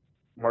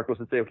Marcos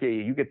would say, okay,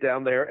 you get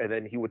down there, and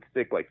then he would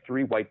stick like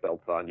 3 white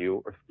belts on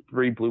you or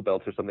 3 blue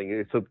belts or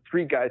something. So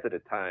 3 guys at a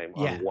time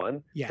on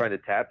one trying to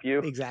tap you.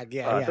 Exactly.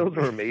 Those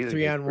were amazing.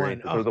 3 on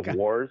 1. Or the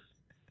wars.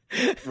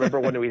 Remember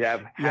when we'd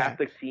have half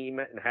the team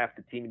and half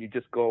the team, and you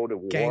just go to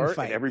war,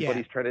 and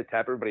everybody's trying to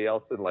tap everybody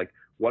else, and like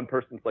one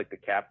person's like the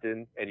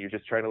captain, and you're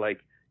just trying to like.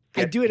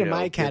 I do it in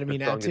my academy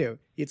now too.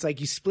 It's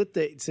like you split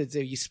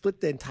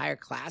the entire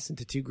class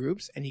into 2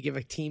 groups, and you give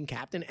a team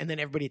captain, and then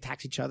everybody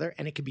attacks each other,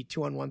 and it could be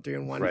 2 on 1, 3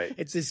 on 1. Right.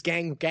 It's this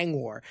gang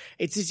war.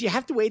 It's just you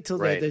have to wait till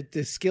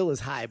the skill is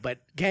high, but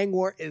gang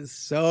war is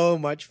so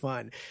much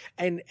fun.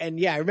 And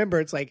yeah, I remember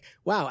it's like,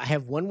 wow, I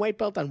have 1 white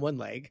belt on one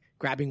leg,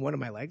 grabbing one of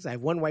my legs. I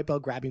have 1 white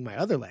belt grabbing my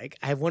other leg.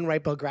 I have 1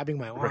 white belt grabbing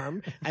my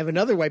arm. I have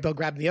another white belt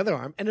grabbing the other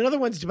arm, and another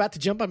one's about to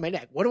jump on my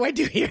neck. What do I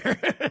do here?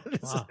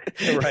 Wow.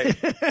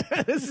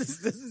 This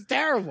is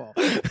terrible.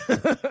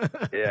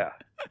 Yeah.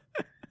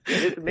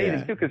 It's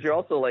amazing too, because you're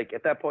also like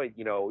at that point,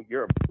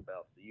 you're a blue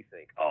belt, so you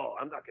think, oh,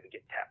 I'm not going to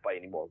get tapped by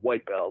any more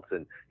white belts,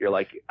 and you're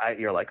like,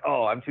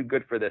 oh, I'm too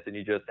good for this, and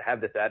you just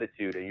have this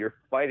attitude, and you're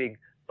fighting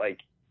like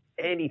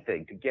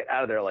anything to get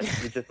out of there, like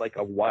you're just like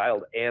a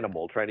wild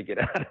animal trying to get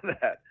out of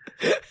that.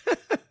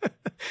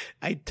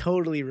 I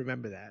totally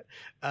remember that.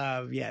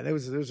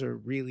 Those are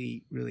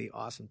really, really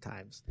awesome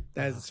times.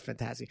 That is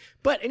fantastic.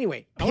 But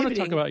anyway, I want to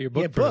talk about your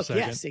book for a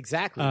second. Yes,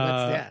 exactly.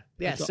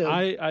 So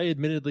I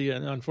admittedly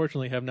and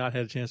unfortunately have not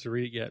had a chance to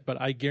read it yet, but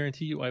I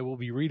guarantee you I will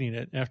be reading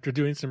it after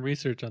doing some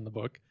research on the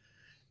book.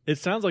 It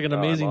sounds like an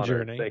amazing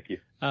journey. Thank you.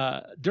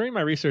 During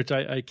my research,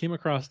 I came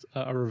across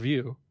a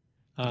review.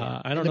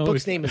 I don't know. The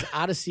book's name is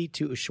Odyssey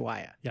to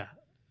Ushuaia. Yeah.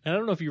 And I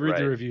don't know if you read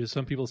the reviews.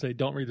 Some people say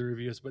don't read the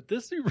reviews, but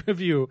this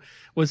review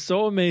was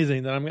so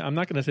amazing that I'm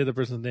not going to say the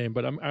person's name,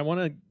 but I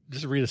want to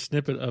just read a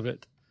snippet of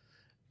it.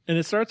 And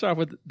it starts off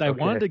with, I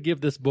wanted to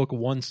give this book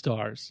 1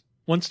 star,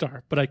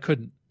 but I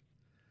couldn't.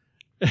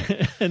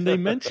 And they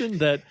mentioned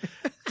that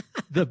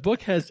the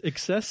book has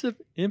excessive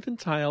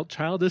infantile,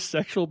 childish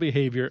sexual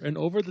behavior and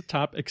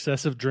over-the-top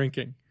excessive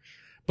drinking,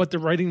 but the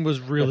writing was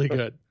really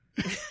good.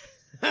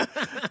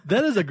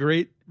 That is a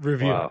great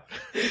review. Wow.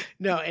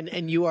 No,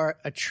 and you are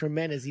a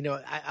tremendous,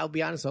 I'll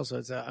be honest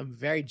also, I'm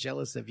very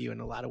jealous of you in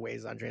a lot of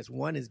ways, Andres.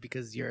 One is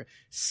because your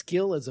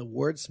skill as a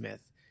wordsmith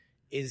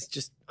is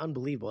just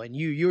unbelievable, and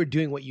you are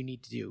doing what you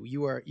need to do.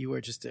 You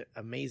are just an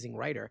amazing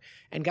writer.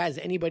 And guys,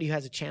 anybody who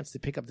has a chance to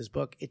pick up this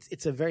book,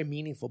 it's a very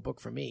meaningful book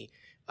for me.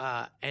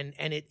 And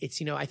it's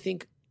I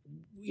think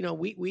we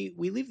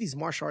live these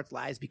martial arts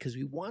lives because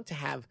we want to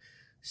have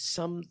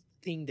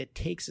something that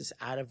takes us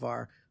out of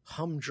our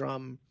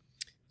humdrum,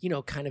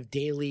 kind of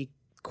daily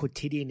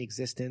quotidian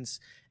existence.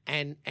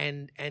 And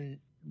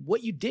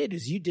what you did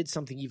is you did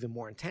something even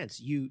more intense.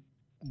 You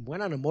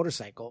went on a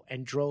motorcycle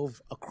and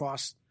drove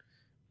across,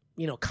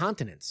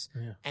 continents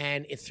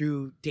and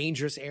through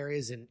dangerous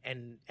areas.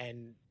 And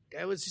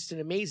it was just an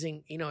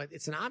amazing,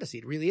 it's an odyssey.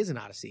 It really is an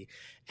odyssey.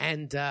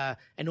 And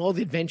all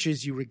the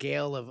adventures you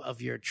regale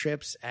of your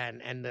trips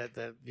and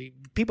the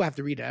people have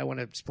to read it. I don't want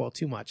to spoil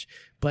too much,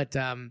 but,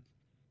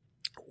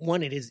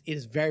 one, it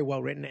is very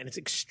well written and it's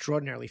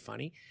extraordinarily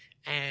funny,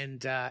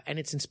 and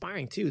it's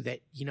inspiring too.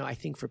 That I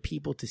think for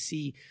people to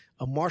see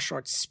a martial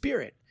arts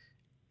spirit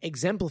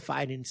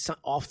exemplified in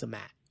off the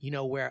mat,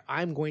 where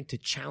I'm going to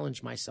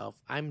challenge myself.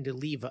 I'm to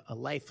leave a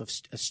life of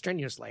a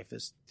strenuous life,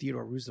 as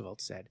Theodore Roosevelt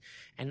said,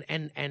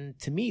 and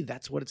to me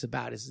that's what it's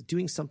about, is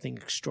doing something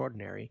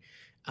extraordinary,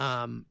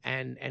 and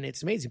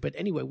it's amazing. But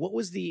anyway, what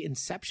was the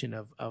inception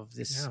of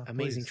this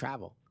amazing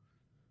travel?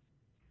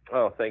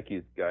 Oh, thank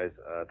you, guys.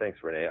 Thanks,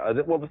 Renee.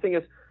 Well, the thing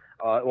is,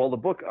 the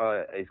book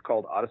is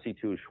called Odyssey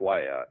to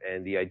Ushuaia,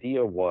 and the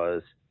idea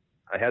was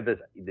I had this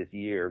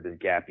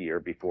gap year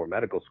before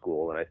medical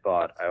school, and I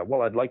thought,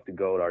 I'd like to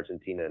go to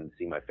Argentina and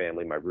see my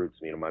family, my roots.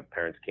 My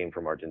parents came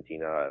from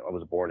Argentina. I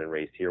was born and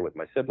raised here with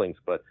my siblings,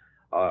 but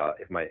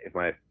if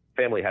my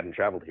family hadn't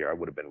traveled here, I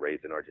would have been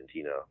raised in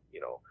Argentina,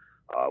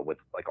 with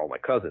like all my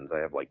cousins. I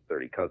have like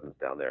 30 cousins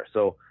down there.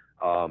 So,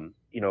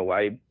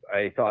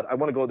 I thought I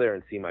want to go there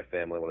and see my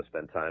family. I want to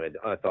spend time. And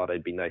I thought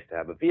it'd be nice to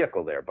have a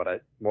vehicle there,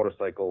 but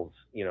motorcycles,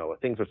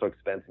 things are so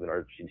expensive in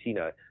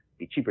Argentina. It'd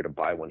be cheaper to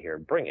buy one here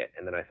and bring it.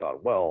 And then I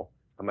thought, well,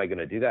 how am I going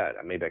to do that?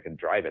 Maybe I can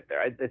drive it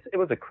there. It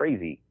was a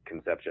crazy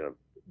conception of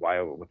why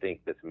I would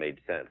think this made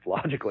sense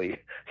logically.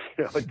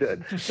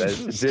 That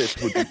this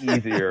would be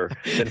easier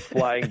than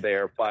flying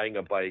there, buying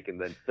a bike,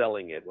 and then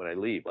selling it when I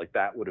leave. Like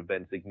that would have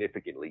been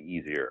significantly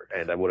easier,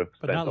 and I would have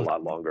spent a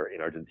lot longer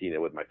in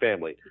Argentina with my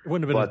family. It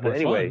wouldn't have been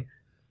as much fun.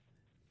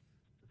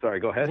 Sorry,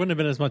 go ahead. It wouldn't have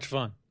been as much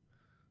fun.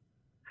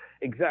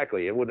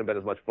 Exactly, it wouldn't have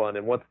been as much fun.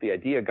 And once the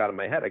idea got in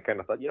my head, I kind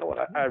of thought,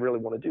 I really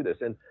want to do this,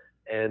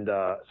 and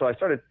so I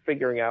started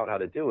figuring out how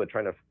to do it,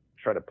 trying to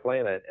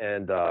plan it.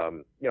 And,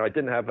 I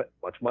didn't have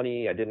much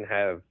money. I didn't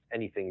have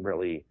anything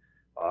really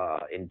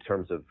in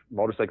terms of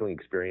motorcycling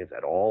experience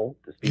at all.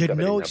 To speak you had of.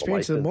 no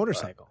experience with a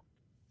motorcycle?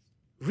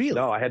 Really?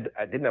 No, I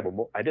didn't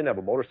have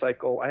a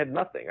motorcycle. I had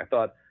nothing. I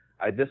thought,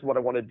 this is what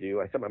I want to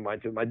do. I set my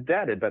mind to it. My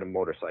dad had been a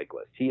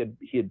motorcyclist. He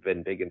had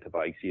been big into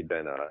bikes. He had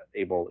been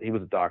he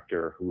was a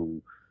doctor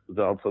who was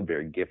also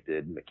very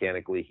gifted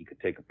mechanically. He could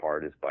take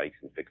apart his bikes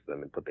and fix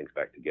them and put things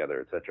back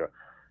together, etc.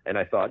 And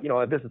I thought,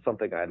 this is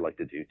something I'd like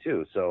to do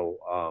too. So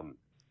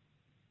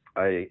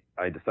I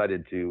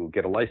decided to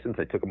get a license.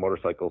 I took a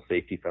motorcycle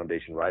safety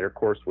foundation rider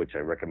course, which I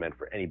recommend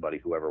for anybody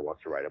who ever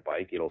wants to ride a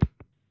bike.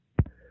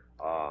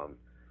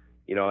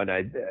 And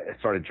I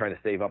started trying to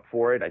save up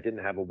for it. I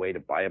didn't have a way to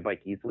buy a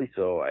bike easily,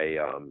 so I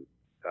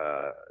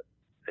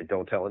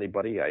don't tell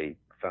anybody. I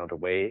found a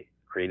way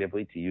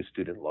creatively to use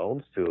student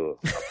loans to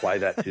apply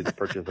that to the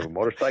purchase of a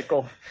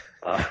motorcycle.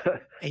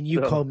 And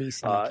you call me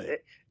sneaky.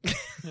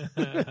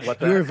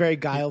 What's You're very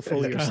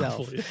guileful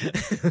yourself.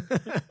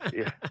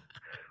 Yeah.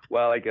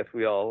 Well, I guess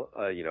we all,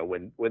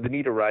 when the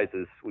need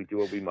arises, we do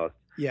what we must.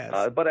 Yes.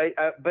 But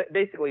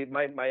basically,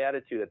 my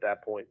attitude at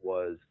that point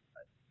was,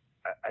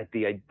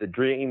 the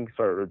dream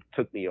sort of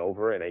took me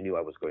over, and I knew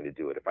I was going to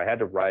do it. If I had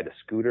to ride a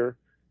scooter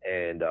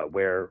and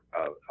wear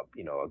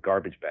a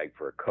garbage bag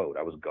for a coat,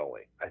 I was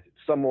going.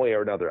 Some way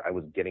or another, I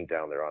was getting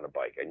down there on a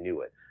bike. I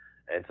knew it,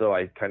 and so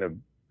I kind of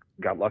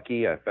got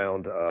lucky. I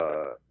found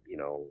the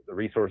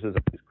resources.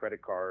 I used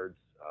credit cards.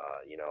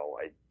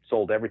 I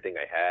sold everything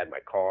I had, my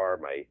car,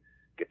 my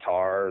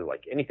guitar,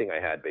 like anything I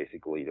had,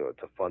 basically to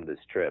fund this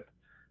trip,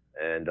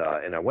 and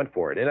I went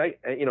for it. And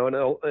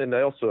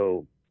I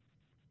also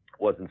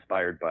was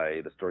inspired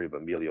by the story of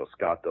Emilio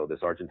Scotto, this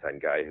Argentine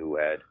guy who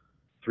had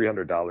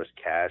 $300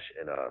 cash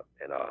and a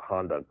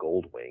Honda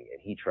Goldwing,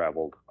 and he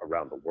traveled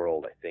around the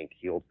world. I think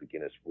he holds the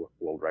Guinness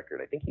World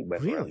Record. I think he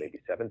went around maybe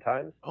 7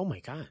 times. Oh my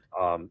God!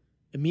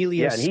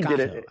 Emilio Scotto. He did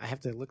it. I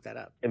have to look that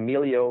up.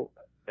 Emilio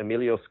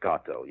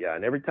Scotto. Yeah,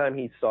 and every time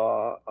he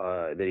saw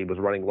that he was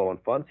running low on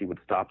funds, he would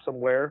stop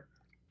somewhere,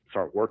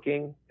 start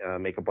working,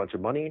 make a bunch of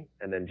money,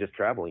 and then just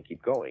travel and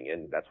keep going.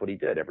 And that's what he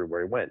did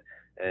everywhere he went.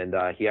 And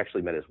he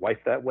actually met his wife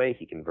that way.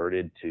 He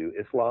converted to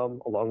Islam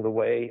along the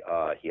way.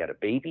 He had a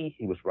baby.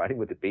 He was riding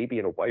with a baby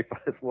and a wife on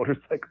his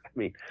motorcycle. I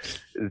mean,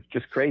 it's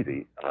just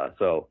crazy.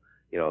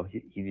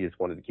 He just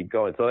wanted to keep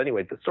going. So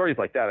anyway, the stories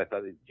like that, I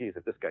thought, geez,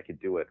 if this guy could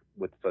do it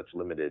with such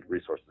limited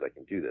resources, I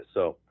can do this.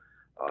 So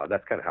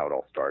that's kind of how it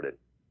all started.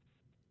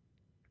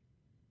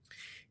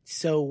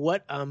 So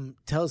what,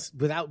 tell us,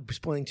 without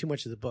spoiling too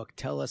much of the book,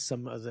 tell us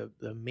some of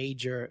the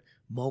major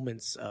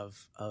moments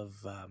of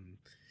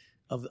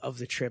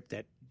the trip.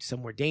 That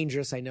some were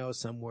dangerous, I know,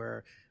 some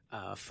were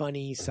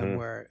funny, some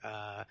were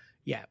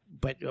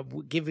but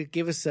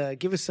give us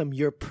some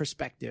your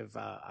perspective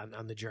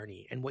on the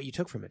journey and what you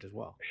took from it as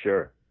well.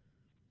 Sure.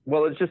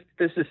 Well,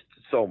 there's just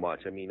so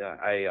much. I mean,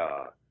 it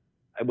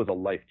was a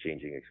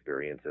life-changing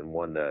experience, and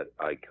one that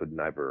I could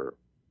never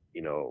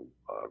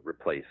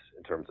replace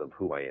in terms of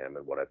who I am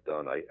and what I've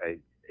done.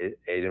 It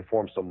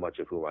informs so much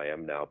of who I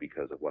am now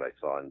because of what I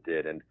saw and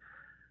did. And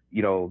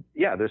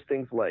there's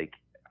things like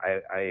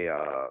I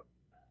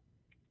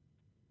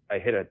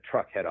hit a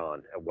truck head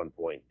on at one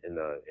point in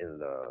the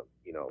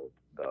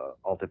the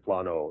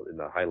Altiplano in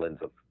the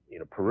highlands of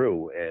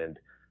Peru, and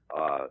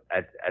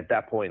at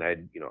that point I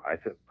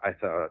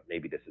thought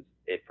maybe this is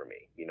it for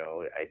me.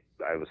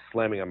 I was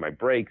slamming on my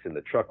brakes and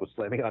the truck was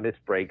slamming on its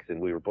brakes, and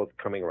we were both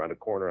coming around a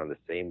corner on the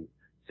same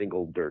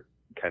single dirt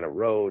kind of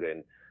road,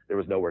 and there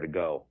was nowhere to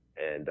go,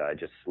 and I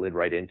just slid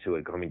right into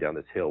it, coming down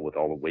this hill with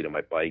all the weight of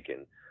my bike,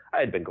 and I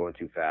had been going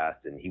too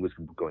fast and he was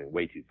going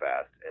way too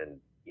fast, and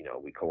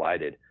we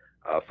collided.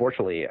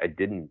 Fortunately, I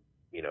didn't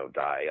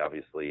die,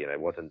 obviously, and I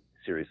wasn't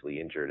seriously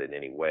injured in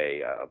any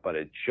way, but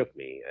it shook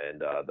me,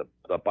 and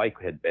the bike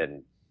had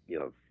been,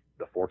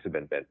 the forks had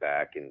been bent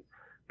back,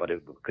 but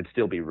it could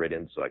still be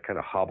ridden, so I kind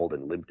of hobbled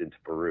and limped into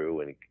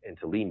Peru and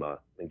into Lima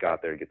and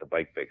got there to get the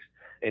bike fixed.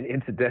 And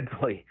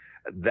incidentally,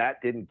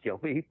 that didn't kill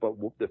me, but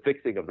the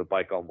fixing of the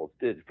bike almost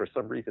did. For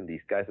some reason,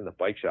 these guys in the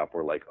bike shop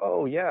were like,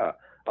 "Oh yeah,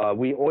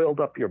 we oiled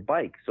up your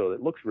bike, so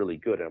it looks really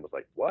good." And I was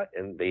like, "What?"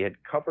 And they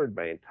had covered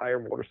my entire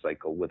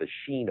motorcycle with a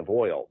sheen of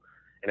oil.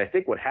 And I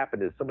think what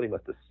happened is somebody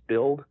must have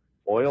spilled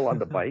oil on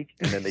the bike,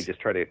 and then they just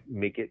try to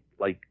make it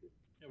like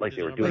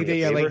they were doing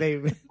a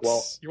favor.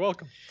 Well, you're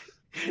welcome.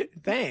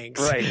 Thanks.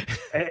 Right.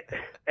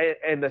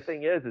 And the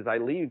thing is I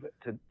leave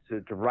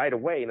to ride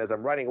away, and as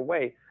I'm riding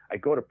away, I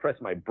go to press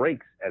my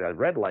brakes at a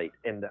red light,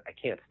 and I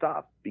can't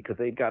stop because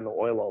they've gotten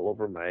oil all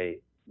over my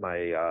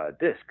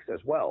discs as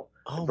well.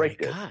 Oh my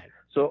God.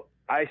 So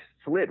I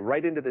slid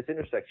right into this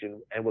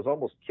intersection and was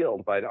almost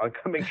killed by the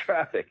oncoming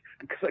traffic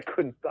because I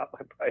couldn't stop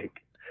my bike.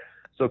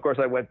 So of course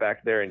I went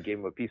back there and gave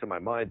him a piece of my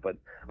mind. But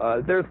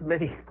there's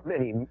many,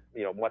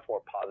 much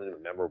more positive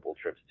and memorable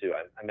trips too.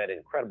 I met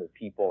incredible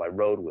people. I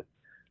rode with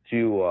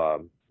two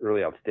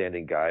really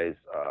outstanding guys,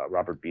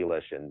 Robert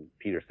Bielish and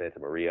Peter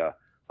Santamaria.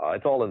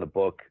 It's all in the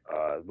book.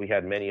 We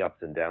had many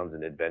ups and downs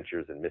and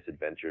adventures and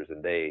misadventures,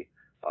 and they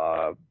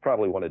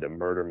probably wanted to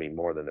murder me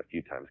more than a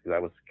few times because I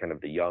was kind of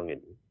the young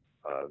and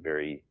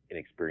very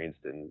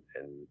inexperienced and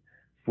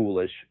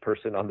foolish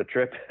person on the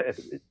trip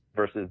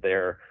versus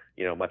their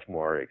much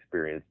more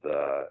experienced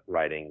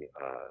riding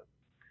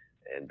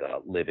and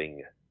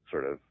living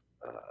sort of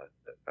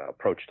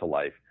approach to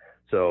life.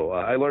 So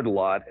I learned a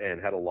lot and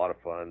had a lot of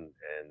fun.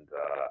 And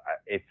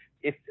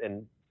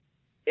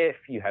if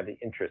you have the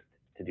interest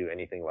to do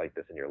anything like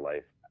this in your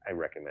life, I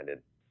recommend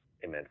it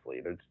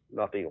immensely. There's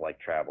nothing like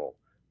travel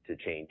to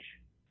change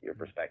your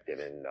perspective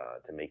and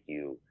to make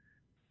you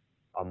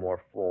a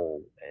more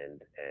full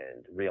and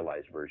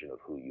realized version of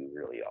who you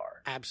really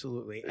are.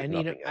 Absolutely. There's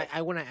And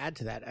I want to add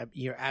to that.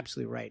 You're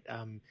absolutely right.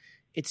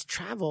 It's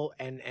travel,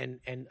 and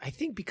I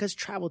think because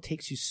travel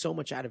takes you so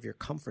much out of your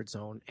comfort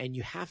zone, and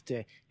you have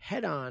to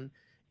head on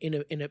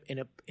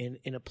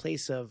in a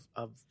place of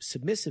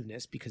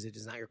submissiveness, because it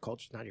is not your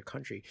culture, it's not your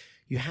country.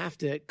 You have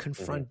to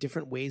confront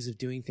different ways of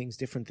doing things,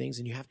 different things,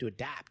 and you have to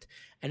adapt.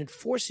 And it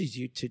forces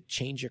you to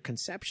change your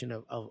conception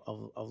of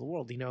the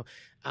world.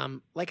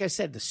 Like I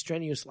said, the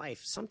strenuous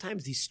life.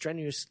 Sometimes these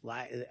strenuous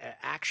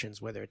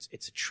actions, whether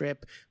it's a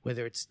trip,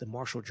 whether it's the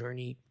Marshall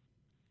journey,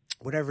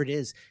 whatever it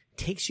is,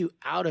 takes you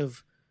out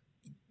of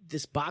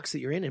this box that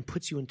you're in and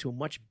puts you into a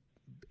much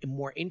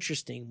more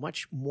interesting,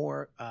 much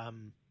more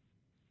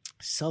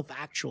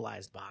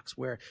self-actualized box,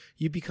 where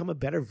you become a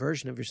better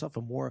version of yourself,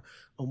 a more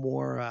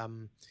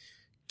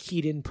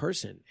keyed in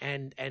person.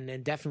 And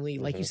definitely,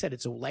 like you said,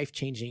 it's a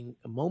life-changing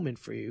moment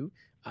for you.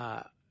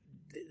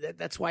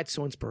 That's why it's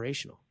so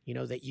inspirational,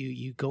 that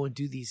you go and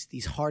do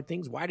these hard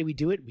things. Why do we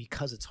do it?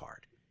 Because it's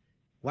hard.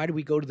 Why do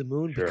we go to the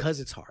moon? Sure. Because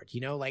it's hard.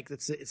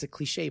 It's a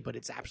cliche, but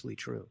it's absolutely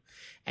true.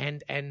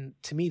 And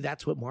to me,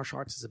 that's what martial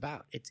arts is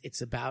about. It's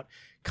about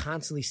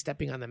constantly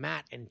stepping on the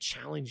mat and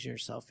challenging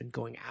yourself and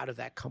going out of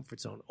that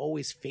comfort zone,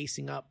 always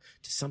facing up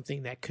to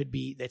something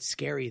that's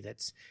scary,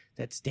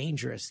 that's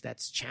dangerous,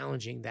 that's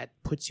challenging, that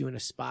puts you in a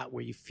spot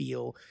where you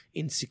feel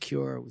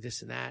insecure,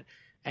 this and that.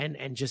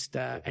 And just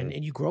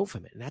and you grow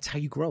from it, and that's how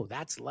you grow.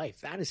 That's life.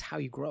 That is how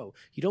you grow.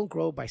 You don't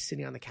grow by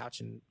sitting on the couch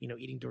and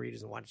eating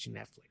Doritos and watching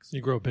Netflix.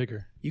 You grow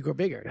bigger. You grow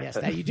bigger. Yes,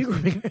 that you do grow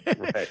bigger.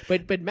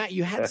 Right. But Matt,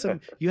 you had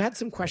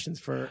some questions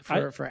for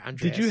Andreas.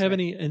 Did you have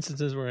any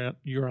instances where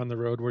you were on the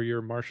road where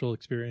your martial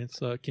experience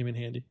came in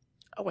handy?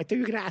 Oh, I thought you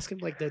were going to ask him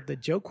like the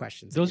joke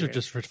questions. Those are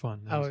just for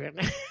fun. That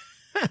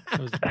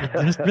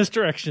was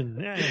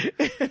misdirection.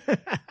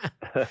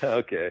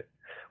 Okay.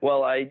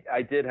 Well,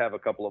 I did have a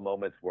couple of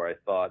moments where I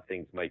thought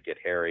things might get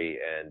hairy,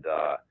 and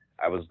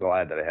I was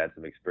glad that I had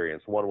some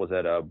experience. One was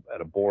at a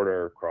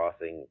border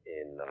crossing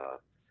in,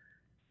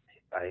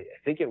 I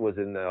think it was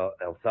in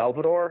El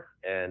Salvador,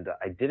 and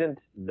I didn't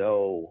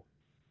know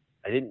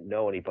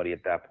anybody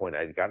at that point.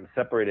 I'd gotten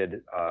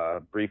separated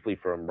briefly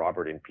from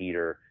Robert and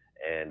Peter,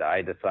 and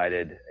I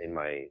decided in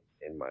my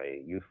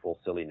youthful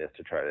silliness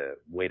to try to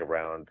wait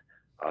around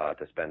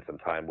to spend some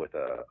time with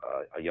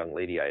a young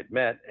lady I had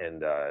met,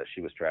 and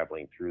she was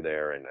traveling through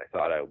there, and I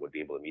thought I would be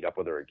able to meet up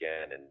with her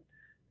again.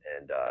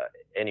 And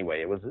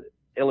anyway, it was an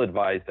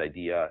ill-advised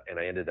idea, and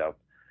I ended up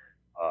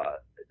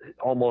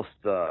almost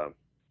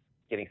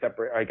getting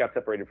separated. I got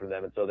separated from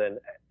them, and so then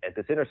at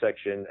this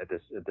intersection, at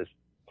this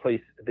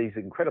place, these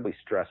incredibly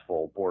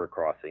stressful border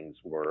crossings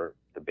were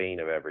the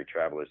bane of every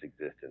traveler's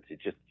existence.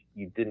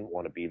 You didn't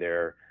want to be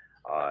there.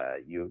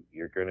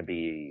 You're going to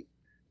be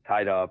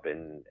tied up,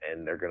 and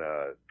they're going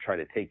to try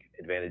to take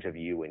advantage of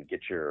you and get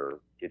your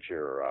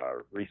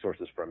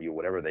resources from you,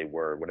 whatever they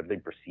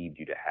perceived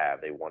you to have.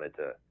 They wanted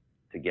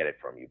to get it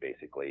from you,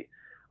 basically.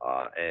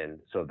 And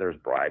so there's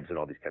bribes and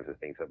all these kinds of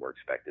things that were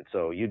expected.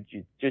 So you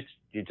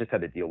just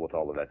had to deal with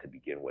all of that to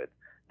begin with.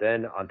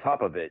 Then on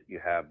top of it, you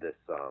have this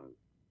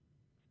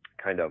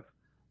kind of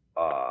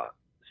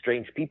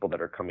strange people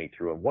that are coming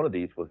through. And one of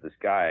these was this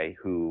guy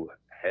who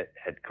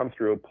had come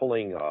through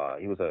pulling,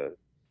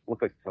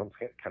 looked like some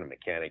kind of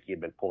mechanic. He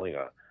had been pulling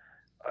a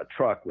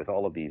truck with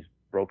all of these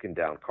broken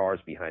down cars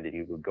behind it.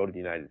 He would go to the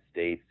United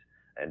States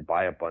and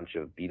buy a bunch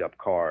of beat up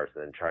cars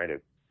and then try to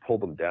pull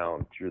them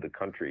down through the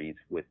countries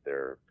with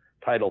their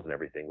titles and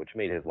everything, which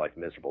made his life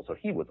miserable. So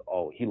he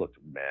looked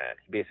mad.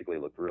 He basically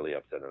looked really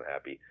upset and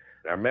unhappy.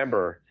 And I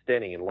remember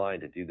standing in line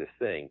to do this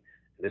thing.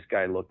 This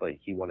guy looked like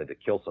he wanted to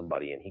kill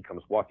somebody, and he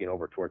comes walking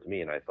over towards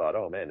me, and I thought,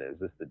 oh man, is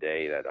this the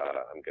day that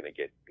I'm going to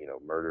get,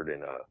 murdered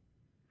in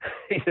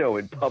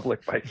in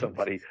public by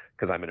somebody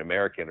because I'm an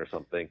American or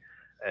something?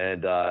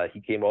 And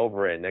he came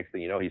over, and next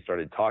thing you know, he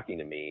started talking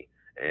to me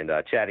and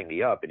chatting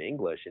me up in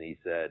English. And he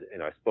said,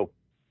 I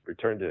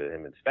returned to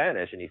him in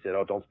Spanish, and he said,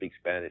 oh, don't speak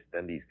Spanish.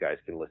 Then these guys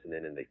can listen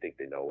in and they think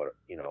they know what,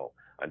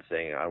 I'm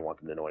saying. I don't want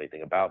them to know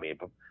anything about me.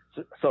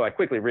 So I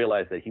quickly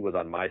realized that he was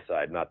on my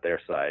side, not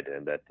their side,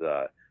 and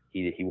that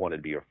he wanted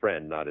to be a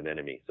friend, not an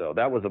enemy. So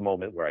that was a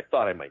moment where I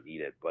thought I might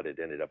need it, but it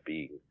ended up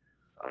being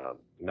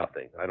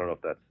nothing. I don't know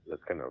if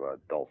that's kind of a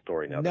dull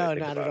story now. No,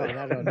 not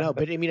at all. No,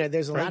 but I mean,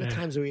 there's a lot of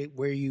times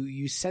where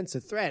you sense a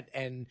threat,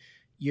 and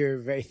you're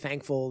very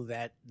thankful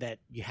that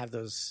you have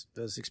those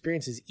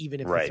experiences,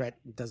 even if the threat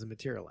doesn't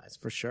materialize.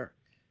 For sure.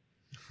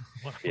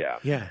 Wow.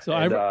 Yeah. So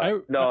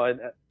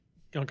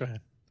go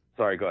ahead.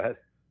 Sorry, go ahead.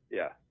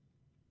 Yeah.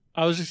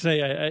 I was just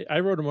saying, I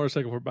rode a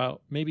motorcycle for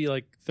about maybe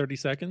like 30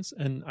 seconds,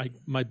 and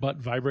my butt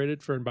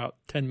vibrated for about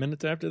 10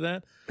 minutes after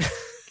that.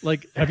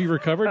 Like, have you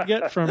recovered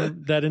yet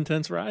from that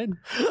intense ride?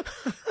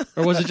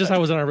 Or was it just I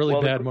was on a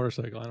really bad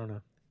motorcycle? I don't know.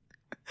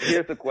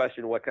 Here's the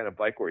question. What kind of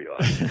bike were you on?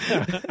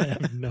 I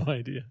have no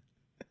idea.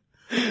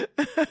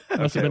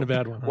 Must have been a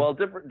bad one. Huh? Well,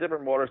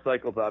 different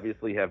motorcycles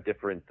obviously have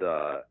different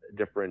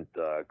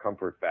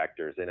comfort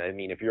factors, and I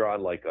mean, if you're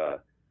on like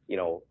a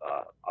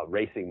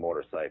racing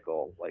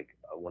motorcycle, like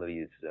one of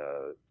these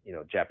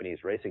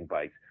Japanese racing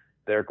bikes,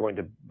 they're going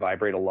to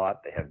vibrate a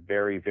lot. They have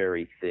very,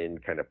 very thin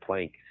kind of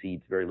plank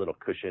seats, very little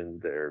cushion.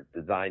 They're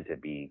designed to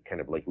be kind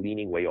of like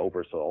leaning way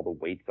over, so all the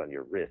weight's on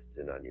your wrists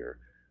and on your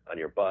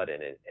butt,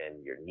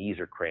 and your knees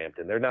are cramped.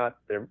 And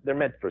they're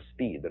meant for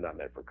speed. They're not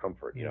meant for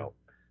comfort,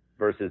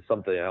 versus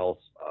something else.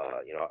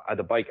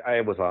 The bike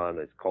I was on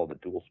is called the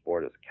Dual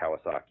Sport. It's a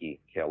Kawasaki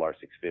KLR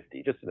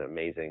 650. Just an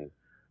amazing,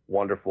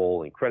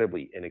 wonderful,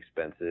 incredibly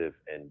inexpensive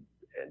and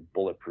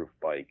bulletproof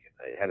bike.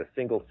 It had a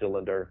single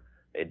cylinder.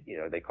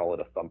 They call it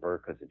a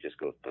thumper because it just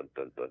goes dun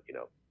dun dun,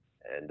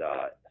 And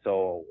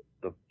so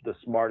the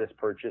smartest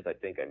purchase I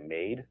think I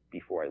made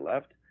before I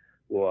left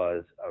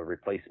was a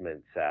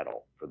replacement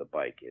saddle for the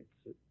bike.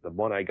 The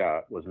one I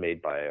got was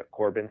made by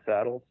Corbin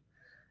Saddles,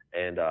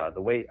 and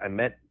the way I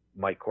met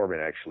Mike Corbin,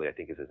 actually, I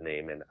think is his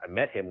name, and I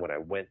met him when I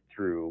went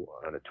through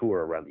on a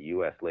tour around the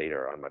U.S.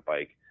 later on my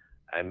bike.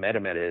 I met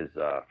him at his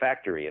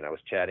factory, and I was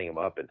chatting him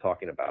up and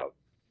talking about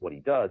what he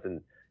does,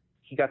 and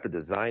he got the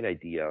design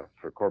idea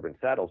for Corbin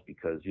Saddles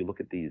because you look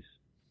at these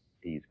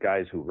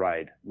guys who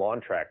ride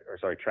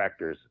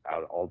tractors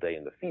out all day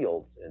in the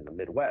fields in the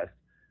Midwest,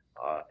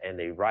 and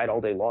they ride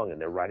all day long, and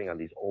they're riding on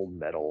these old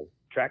metal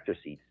tractor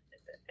seats.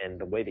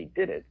 And the way they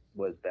did it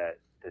was that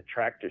the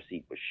tractor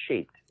seat was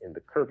shaped in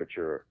the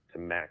curvature to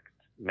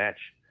match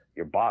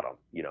your bottom,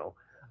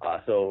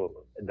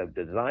 So the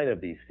design of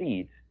these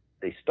seats,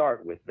 they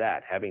start with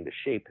that, having the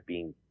shape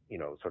being,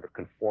 sort of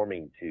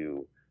conforming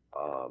to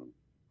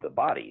the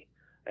body.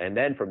 And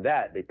then from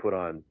that, they put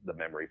on the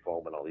memory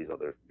foam and all these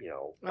other,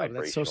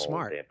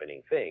 vibrational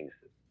dampening things,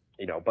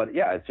 But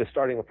yeah, it's just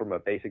starting from a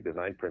basic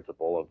design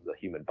principle of the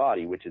human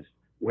body, which is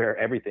where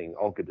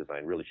all good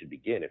design really should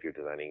begin if you're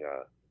designing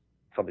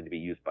something to be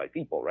used by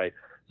people, right?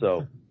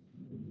 So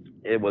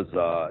it was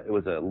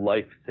a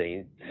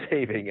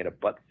life-saving and a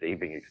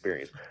butt-saving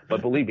experience.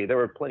 But believe me, there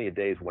were plenty of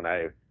days when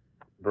I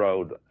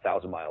rode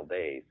 1,000-mile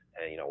days,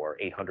 and or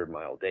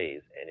 800-mile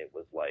days, and it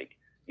was like,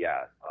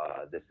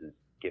 this is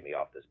get me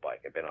off this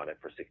bike. I've been on it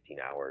for 16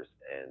 hours,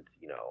 and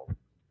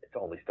it's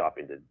only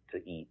stopping to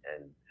eat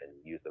and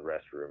use the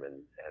restroom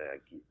and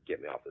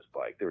get me off this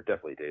bike. There were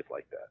definitely days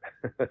like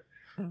that.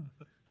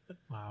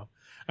 Wow.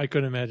 I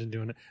couldn't imagine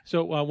doing it.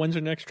 So when's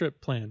your next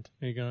trip planned?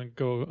 Are you going to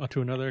go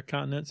to another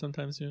continent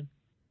sometime soon?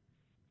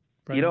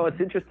 Brian?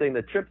 It's interesting.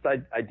 The trips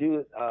I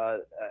do,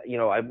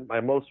 my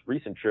most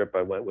recent trip,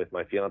 I went with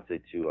my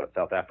fiance to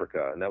South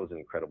Africa, and that was an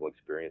incredible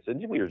experience.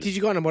 And did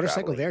you go on a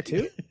motorcycle there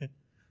too?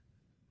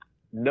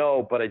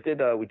 No, but I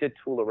did. We did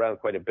tool around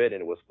quite a bit,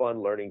 and it was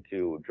fun learning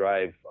to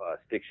drive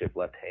stick shift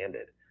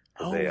left-handed.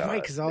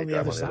 Right, because on the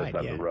other side,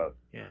 of the road.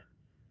 Yeah.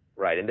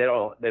 Right, and they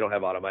don't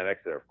have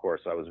automatics there, of course.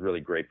 So I was really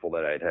grateful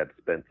that I had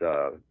spent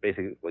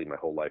basically my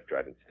whole life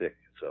driving stick,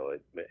 so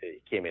it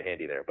came in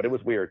handy there. But it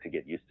was weird to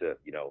get used to,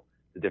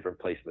 the different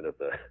placement of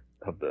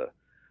the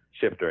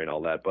shifter and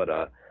all that.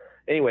 But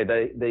anyway,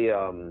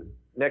 the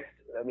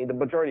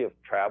majority of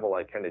travel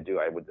I kind of do,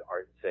 I would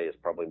say, is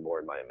probably more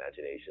in my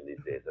imagination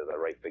these days. As I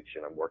write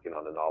fiction, I'm working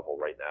on a novel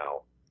right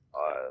now,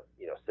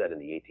 set in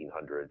the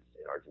 1800s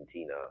in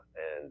Argentina,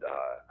 and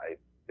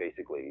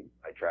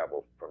I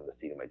travel from the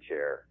seat of my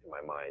chair in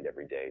my mind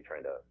every day,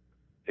 trying to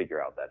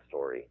figure out that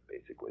story,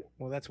 basically.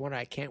 Well, that's one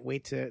I can't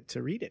wait to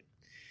read it.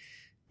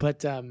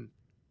 But so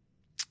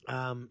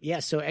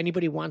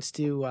anybody wants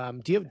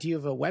to, do you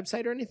have a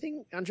website or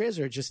anything, Andres,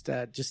 or just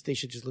they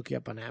should just look you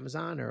up on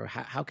Amazon, or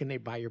how can they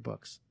buy your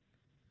books?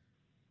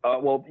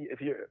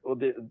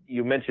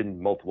 You mentioned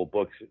multiple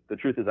books. The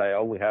truth is, I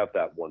only have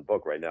that one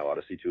book right now,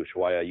 Odyssey to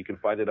Ushuaia. You can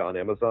find it on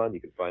Amazon.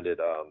 You can find it,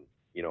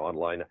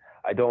 online.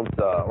 I don't,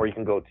 or you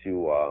can go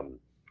to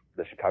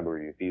the Chicago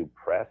Review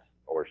Press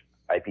or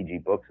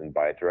IPG Books and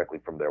buy it directly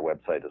from their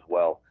website as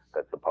well.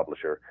 That's the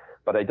publisher.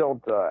 But I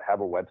don't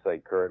have a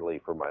website currently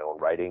for my own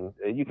writing.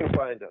 You can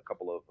find a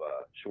couple of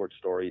short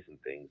stories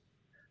and things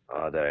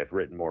that I've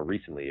written more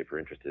recently if you're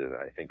interested,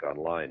 I think,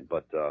 online.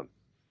 But I'm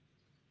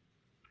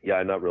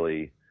not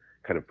really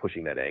kind of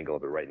pushing that angle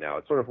of it right now.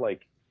 It's sort of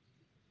like,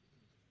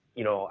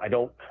 I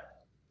know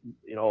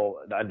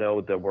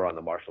that we're on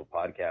the Martial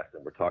podcast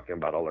and we're talking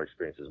about all our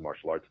experiences in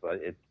martial arts,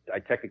 but I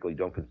technically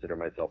don't consider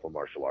myself a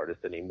martial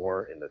artist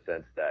anymore, in the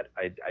sense that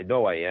I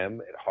know I am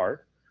at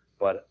heart,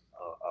 but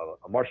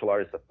a martial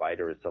artist, a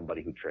fighter, is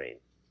somebody who trains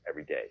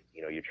every day.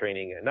 You're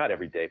training, not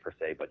every day per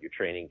se, but you're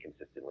training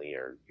consistently,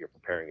 or you're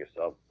preparing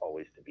yourself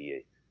always to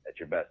be at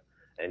your best.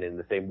 And in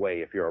the same way,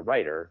 if you're a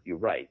writer, you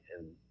write.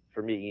 And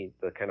for me,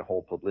 the kind of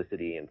whole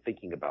publicity and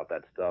thinking about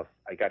that stuff,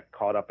 I got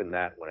caught up in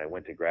that when I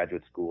went to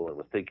graduate school and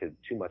was thinking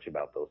too much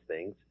about those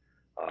things.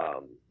 I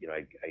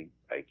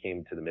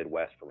came to the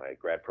Midwest for my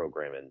grad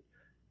program, and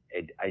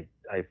I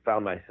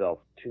found myself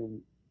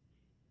too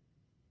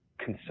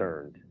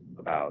concerned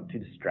about, too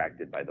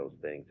distracted by those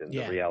things. And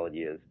the reality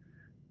is,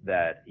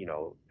 that,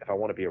 if I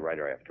want to be a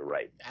writer, I have to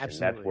write.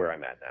 Absolutely. And that's where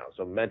I'm at now.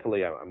 So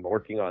mentally, I'm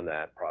working on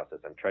that process.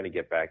 I'm trying to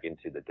get back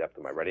into the depth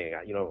of my writing.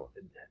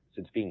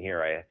 Since being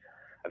here,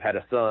 I've had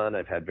a son.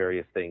 I've had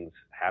various things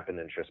happen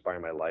and transpire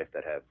in my life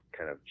that have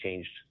kind of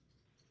changed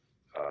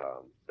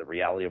the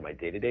reality of my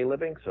day-to-day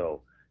living.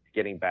 So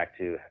getting back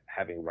to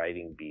having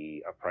writing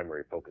be a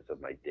primary focus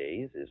of my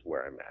days is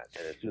where I'm at.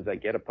 And as soon as I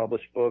get a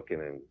published book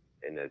and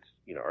it's,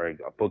 or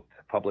a book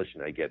published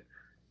and I get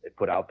it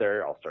put out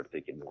there, I'll start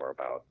thinking more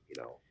about,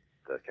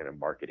 the kind of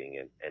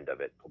marketing end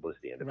of it,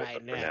 publicity end of it.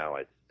 But for now,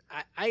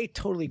 I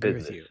totally agree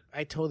with you.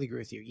 I totally agree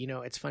with you.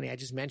 It's funny. I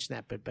just mentioned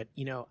that, but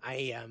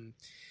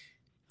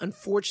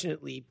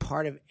unfortunately,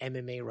 part of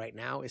MMA right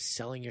now is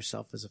selling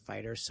yourself as a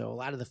fighter. So a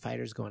lot of the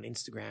fighters go on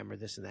Instagram or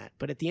this and that.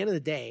 But at the end of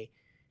the day,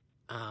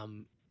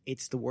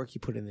 it's the work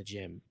you put in the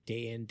gym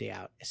day in, day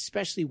out,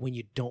 especially when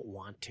you don't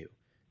want to.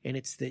 And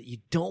it's that you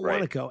don't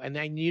want to go. And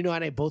then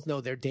and I both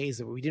know there are days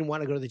that we didn't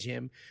want to go to the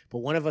gym, but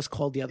one of us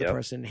called the other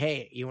person,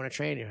 hey, you want to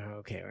train?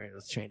 Okay, all right,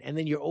 let's train. And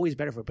then you're always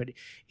better for it. But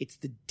it's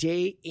the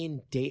day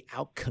in, day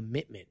out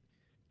commitment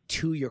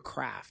to your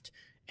craft.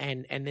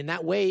 And in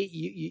that way,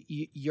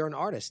 you're an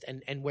artist.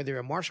 And whether you're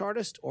a martial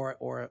artist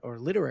or a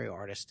literary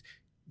artist,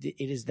 it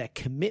is that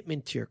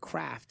commitment to your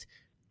craft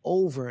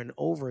over and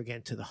over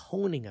again to the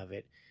honing of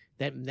it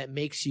that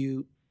makes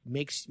you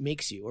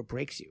or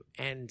breaks you.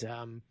 And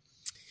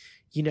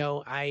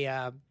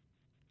I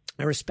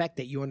respect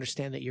that you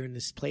understand that you're in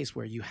this place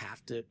where you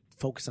have to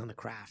focus on the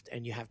craft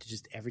and you have to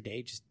just every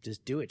day just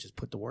do it, just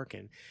put the work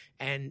in.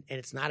 And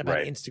it's not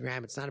about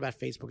Instagram, it's not about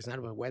Facebook, it's not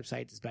about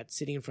websites, it's about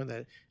sitting in front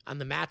of on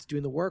the mats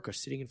doing the work or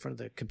sitting in front of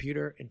the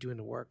computer and doing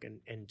the work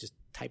and just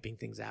typing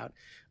things out.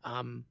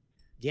 My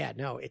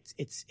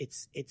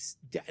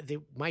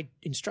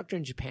instructor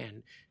in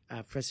Japan,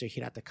 Professor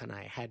Hirata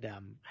Kanai, had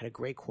a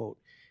great quote,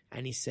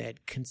 and he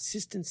said,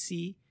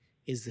 "Consistency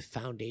is the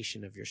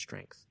foundation of your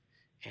strength."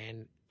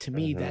 And to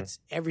me, that's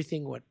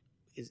everything. What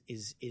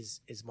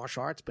is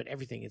martial arts, but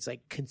everything. It's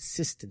like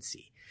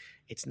consistency.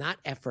 It's not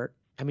effort.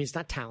 I mean, it's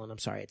not talent. I'm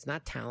sorry, it's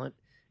not talent.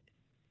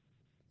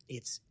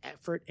 It's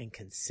effort and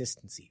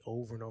consistency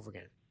over and over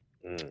again.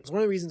 It's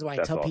one of the reasons why I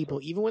tell people,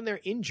 even when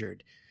they're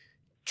injured,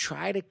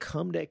 try to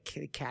come to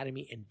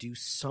academy and do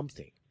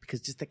something,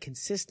 because just the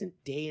consistent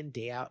day in,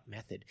 day out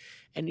method.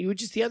 And you were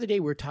just the other day,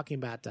 we were talking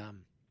about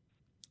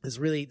this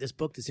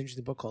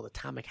interesting book called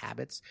Atomic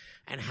Habits,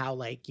 and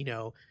how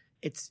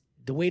it's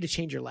the way to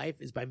change your life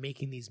is by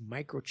making these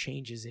micro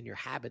changes in your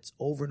habits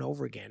over and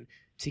over again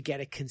to get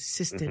a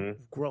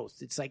consistent growth.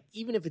 It's like,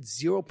 even if it's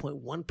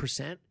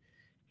 0.1%,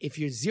 if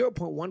you're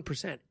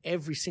 0.1%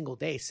 every single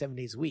day, 7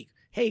 days a week,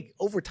 hey,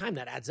 over time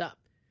that adds up,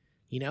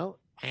 and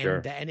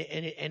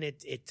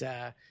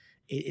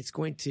it's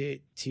going to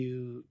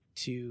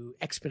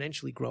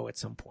exponentially grow at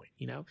some point,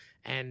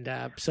 and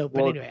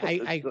anyway,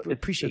 I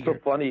appreciate it's so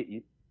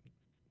funny.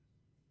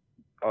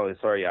 Oh,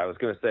 sorry. I was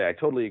going to say, I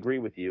totally agree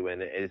with you.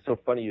 And it's so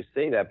funny you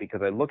say that,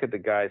 because I look at the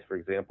guys, for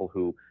example,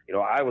 who,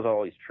 I was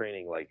always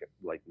training like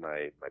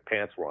my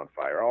pants were on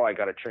fire. Oh, I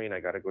got to train. I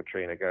got to go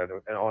train.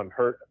 and I'm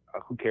hurt.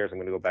 Who cares? I'm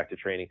going to go back to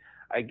training.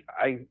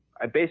 I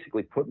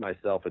basically put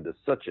myself into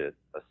such a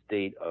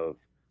state of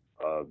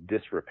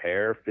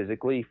disrepair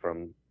physically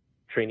from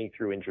training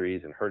through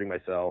injuries and hurting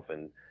myself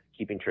and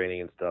keeping training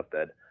and stuff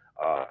that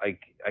I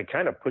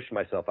kind of pushed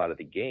myself out of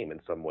the game in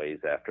some ways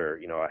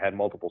after, I had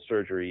multiple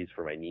surgeries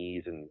for my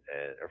knees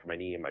or for my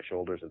knee and my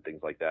shoulders and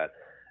things like that.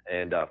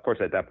 And of course,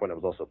 at that point, I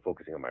was also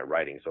focusing on my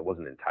writing. So it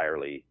wasn't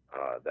entirely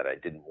that I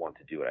didn't want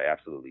to do it. I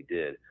absolutely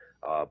did.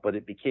 But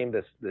it became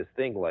this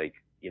thing like,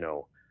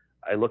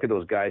 I look at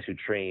those guys who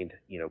trained,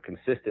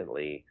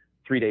 consistently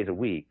 3 days a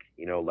week,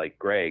 like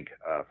Greg,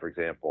 for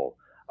example,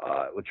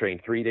 would train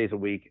 3 days a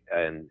week,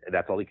 and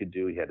that's all he could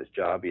do. He had his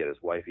job, he had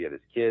his wife, he had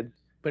his kids.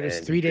 But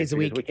it's 3 days a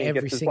week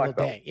every single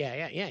day.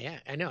 Yeah.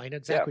 I know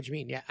exactly what you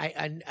mean. Yeah,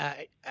 I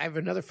have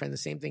another friend. The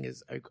same thing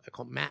is I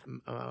call Matt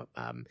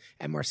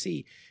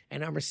MRC,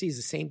 and MRC is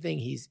the same thing.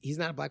 He's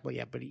not a black belt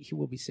yet, but he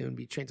will be soon.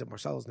 He trains at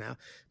Marcelo's now.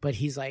 But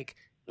he's like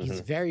he's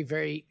very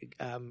very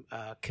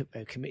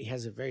committed. He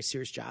has a very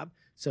serious job,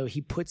 so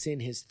he puts in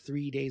his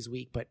 3 days a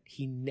week, but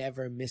he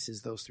never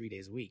misses those 3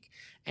 days a week.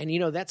 And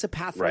that's a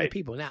path for other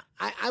people. Now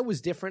I was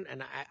different,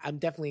 and I'm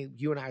definitely,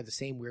 you and I are the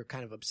same. We're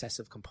kind of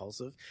obsessive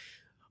compulsive.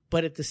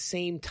 But at the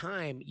same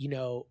time,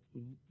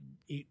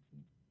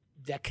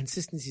 that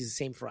consistency is the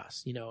same for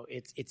us.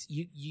 It's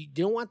you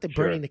don't want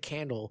burning the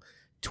candle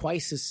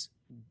twice as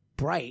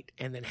bright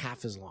and then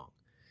half as long.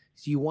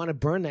 So you want to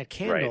burn that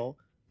candle,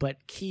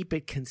 but keep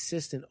it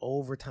consistent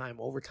over time,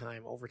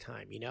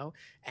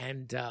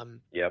 and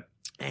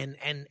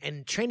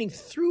and training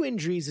through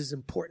injuries is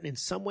important in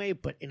some way,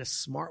 but in a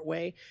smart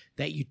way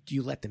that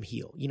you let them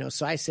heal.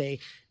 So I say,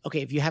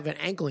 okay, if you have an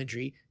ankle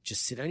injury,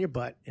 just sit on your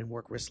butt and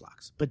work wrist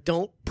locks, but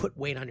don't put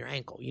weight on your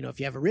ankle. If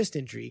you have a wrist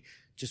injury,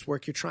 just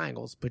work your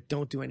triangles, but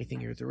don't do anything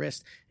near the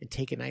wrist, and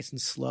take it nice and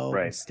slow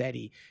and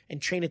steady,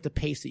 and train at the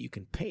pace that you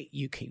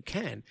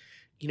can.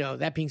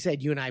 that being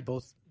said, you and I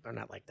both are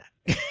not like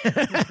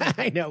that.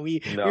 I know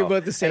we're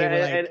both the same.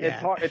 And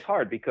it's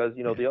hard because,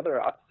 the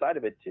other side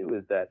of it too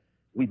is that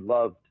we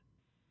loved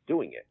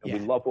doing it and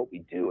we love what we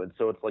do. And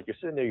so it's like you're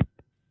sitting there,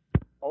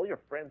 all your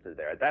friends are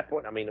there. At that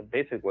point, I mean,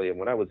 basically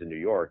when I was in New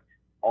York,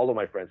 all of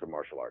my friends were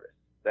martial artists.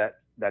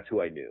 That's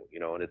who I knew,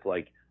 and it's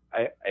like,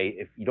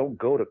 if you don't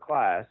go to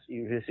class,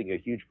 you're missing a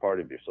huge part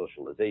of your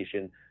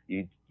socialization.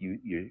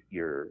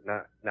 You're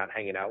not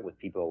hanging out with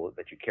people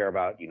that you care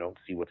about. You don't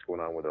see what's going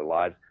on with their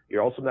lives.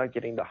 You're also not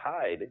getting the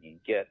high that you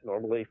get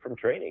normally from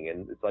training.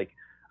 And it's like,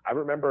 I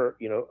remember,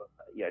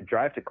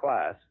 drive to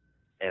class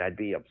and I'd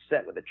be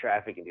upset with the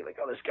traffic and be like,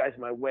 oh, this guy's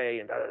in my way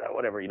and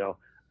whatever,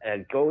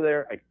 and go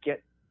there. I'd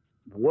get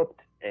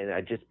whooped and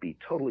I'd just be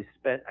totally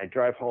spent. I'd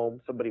drive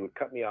home. Somebody would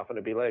cut me off and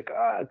I'd be like,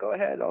 go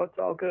ahead. Oh, it's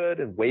all good.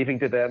 And waving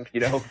to them,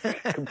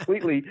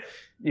 completely,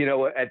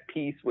 at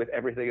peace with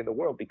everything in the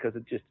world, because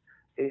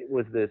it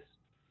was this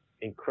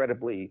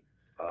incredibly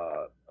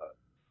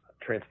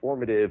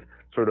transformative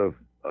sort of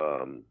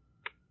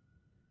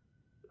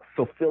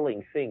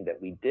fulfilling thing that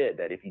we did,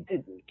 that if you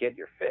didn't get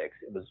your fix,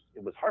 it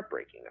was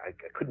heartbreaking. I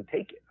couldn't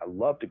take it. I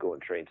loved to go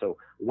and train. So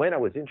when I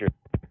was injured,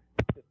 I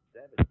was just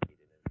devastated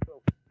and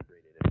so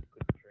frustrated and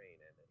couldn't train.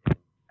 And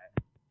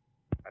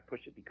I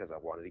pushed it because I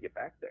wanted to get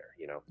back there,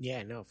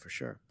 Yeah, no, for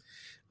sure.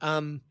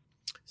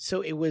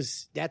 So I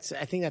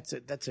think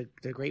that's a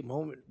great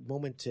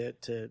moment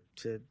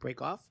to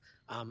break off.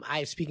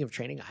 Speaking of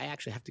training, I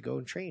actually have to go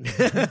and train,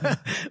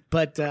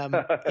 but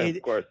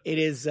of course. It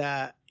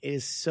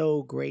is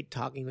so great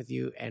talking with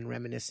you and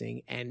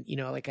reminiscing. And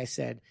like I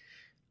said,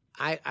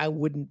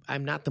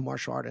 I'm not the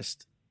martial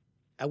artist.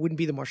 I wouldn't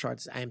be the martial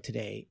artist I am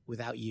today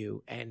without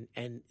you. And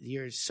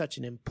you're such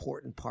an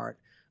important part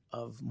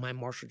of my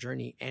martial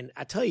journey. And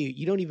I tell you,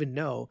 you don't even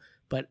know,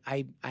 but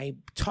I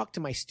talk to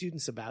my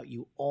students about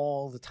you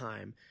all the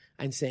time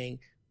and saying,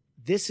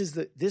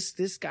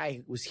 this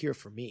guy was here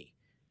for me.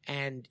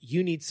 And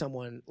you need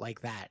someone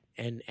like that.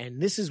 And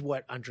this is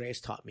what Andres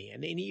taught me.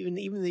 And even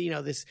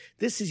this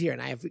is here.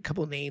 And I have a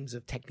couple of names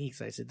of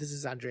techniques. I said, this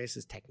is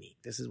Andres's technique.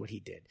 This is what he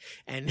did.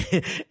 And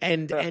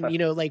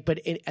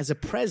as a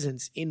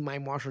presence in my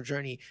martial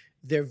journey,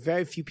 there are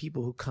very few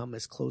people who come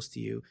as close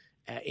to you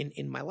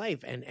in my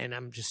life. And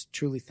I'm just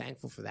truly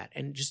thankful for that.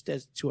 And just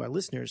as to our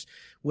listeners,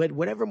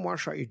 whatever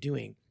martial art you're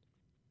doing,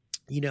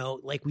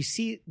 like we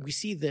see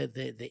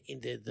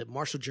the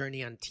martial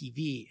journey on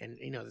TV, and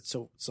that's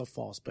so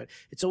false, but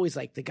it's always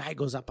like the guy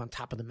goes up on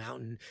top of the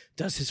mountain,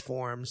 does his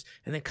forms,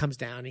 and then comes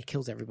down and he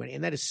kills everybody.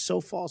 And that is so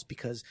false,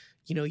 because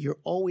you're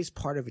always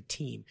part of a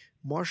team.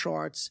 Martial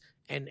arts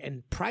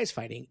and prize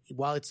fighting,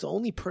 while it's the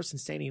only person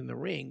standing in the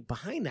ring,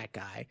 behind that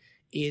guy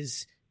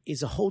is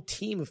a whole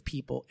team of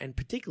people, and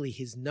particularly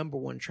his number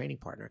one training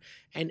partner.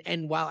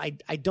 And while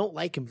I don't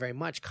like him very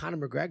much,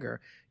 Conor McGregor,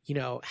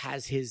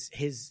 has his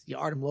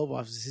Artem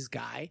Lobov is his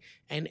guy.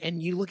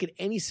 And you look at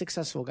any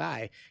successful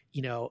guy,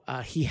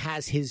 he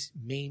has his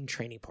main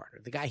training partner,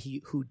 the guy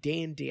who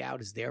day in, day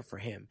out is there for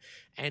him.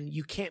 And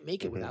you can't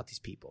make it without these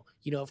people.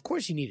 Of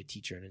course you need a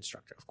teacher and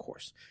instructor, of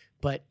course.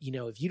 But,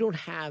 if you don't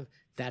have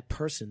that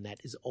person that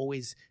is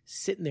always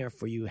sitting there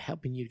for you,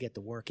 helping you to get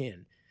the work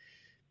in,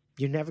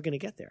 you're never going to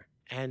get there.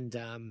 And,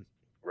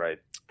 right.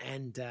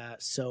 And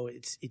so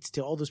it's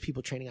to all those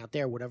people training out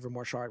there, whatever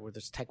martial art, whether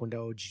it's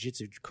taekwondo,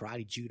 jiu-jitsu,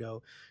 karate,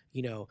 judo,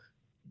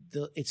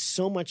 it's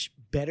so much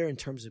better in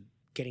terms of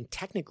getting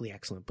technically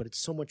excellent, but it's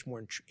so much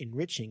more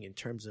enriching in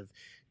terms of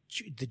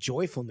the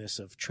joyfulness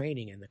of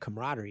training and the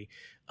camaraderie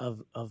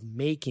of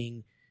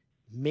making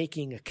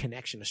a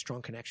connection, a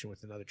strong connection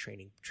with another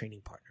training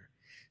partner.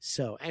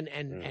 So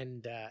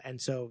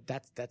and so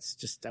that's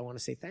just, I want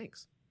to say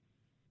thanks.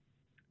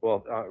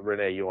 Well,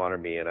 Renee, you honor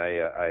me, and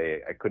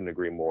I couldn't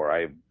agree more.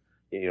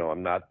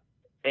 I'm not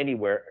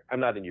anywhere. I'm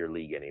not in your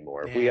league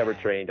anymore. If we ever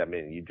trained, I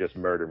mean, you just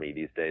murder me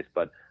these days.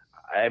 But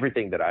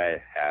everything that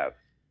I have,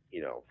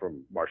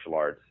 from martial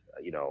arts,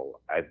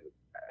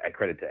 I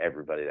credit to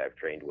everybody that I've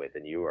trained with,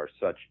 and you are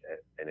such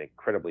an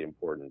incredibly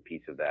important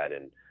piece of that.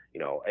 And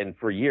and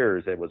for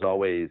years it was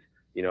always,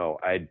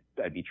 I'd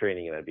be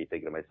training and I'd be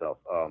thinking to myself,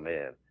 oh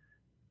man,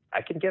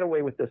 I can get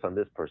away with this on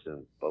this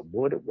person, but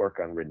would it work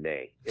on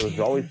Renee? It was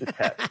always the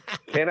test.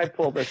 Can I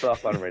pull this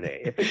off on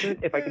Renee?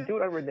 If I can do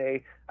it on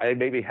Renee, I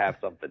maybe have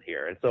something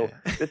here. And so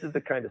this is the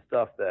kind of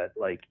stuff that,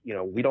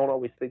 we don't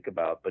always think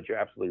about, but you're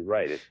absolutely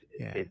right.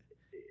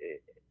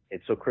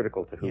 It's so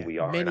critical to who we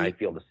are. And I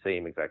feel the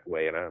same exact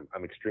way. And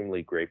I'm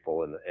extremely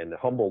grateful and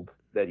humbled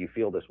that you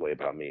feel this way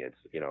about me. It's,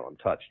 I'm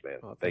touched, man.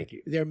 Oh, thank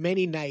you. There are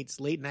many nights,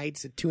 late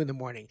nights at 2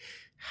 a.m.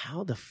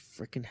 How the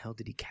frickin' hell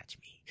did he catch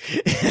me?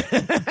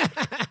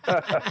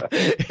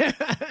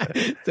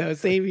 So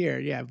same here.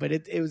 Yeah. But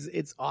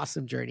it's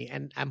awesome journey.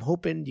 And I'm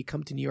hoping you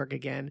come to New York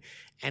again.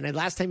 And the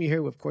last time you're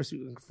here, of course, we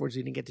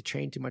unfortunately didn't get to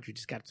train too much. We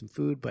just got some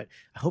food, but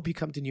I hope you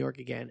come to New York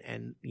again.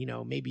 And,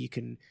 maybe you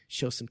can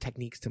show some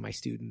techniques to my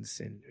students,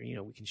 and,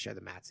 we can share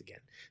the mats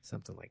again,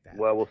 something like that.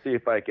 Well, we'll see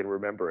if I can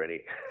remember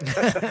any.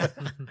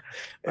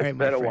 It's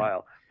been a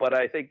while, but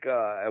I think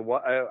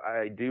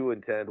I do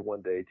intend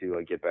one day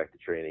to get back to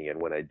training. And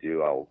when I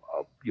do,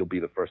 you'll be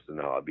the first to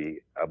know. I'll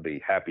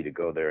be happy to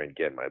go there and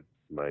get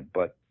my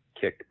butt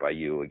kicked by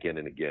you again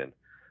and again,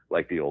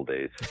 like the old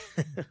days.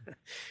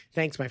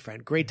 Thanks, my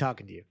friend. Great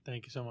talking to you.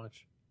 Thank you so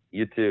much.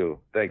 You too.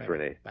 Thanks, Bye-bye.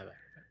 Renee.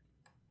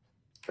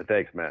 Bye-bye.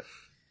 Thanks, Matt.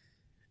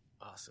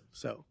 Awesome.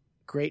 So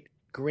great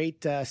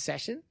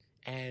session.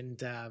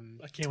 And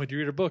I can't wait to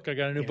read her book. I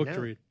got a new book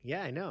to read.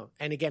 Yeah, I know.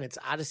 And again, it's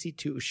Odyssey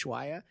to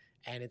Ushuaia,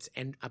 and it's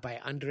by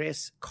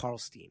Andrés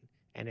Carlstein.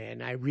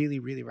 And I really,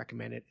 really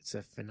recommend it. It's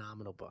a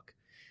phenomenal book.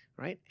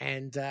 Right?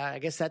 And I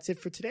guess that's it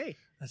for today.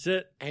 That's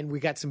it. And we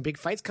got some big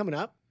fights coming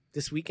up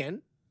this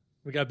weekend.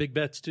 We got big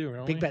bets too,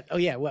 don't we? Big bet. Oh,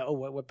 yeah.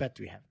 What bet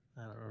do we have?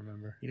 I don't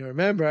remember. You don't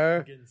remember?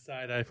 I'm getting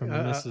side-eye from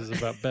the missus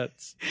about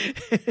bets.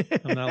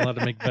 I'm not allowed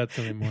to make bets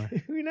anymore.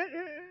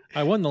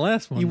 I won the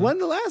last one. You won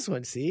the last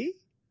one, see?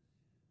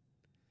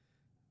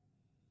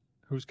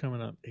 Who's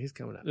coming up? He's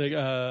coming up.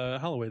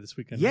 Holloway this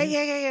weekend. Yeah, right?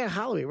 yeah.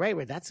 Holloway,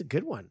 right. That's a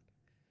good one.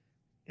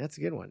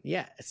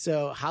 Yeah.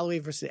 So Holloway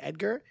versus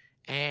Edgar,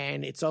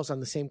 and it's also on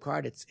the same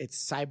card. It's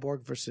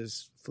Cyborg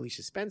versus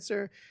Felicia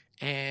Spencer,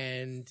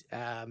 and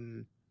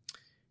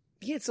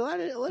it's a lot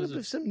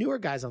of some newer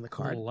guys on the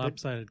card. A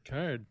lopsided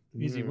card.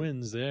 Easy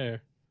wins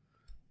there.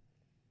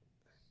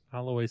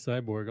 Holloway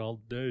Cyborg all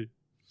day.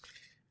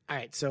 All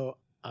right. So,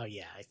 I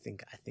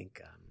think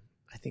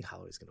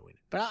Holloway's going to win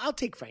it, but I'll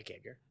take Frank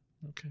Edgar.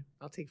 Okay.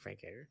 I'll take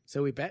Frank Edgar.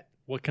 So we bet.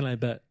 What can I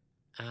bet?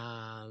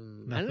 I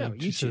don't know.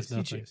 You choose.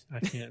 I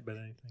can't bet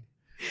anything.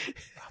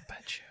 I'll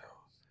bet you.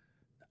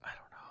 I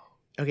don't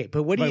know. Okay,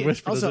 but what do you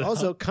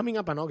also coming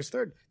up on August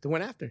 3rd, the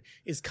one after,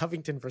 is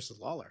Covington versus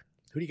Lawler.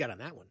 Who do you got on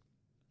that one?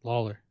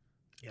 Lawler.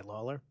 Yeah,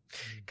 Lawler.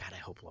 God, I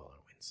hope Lawler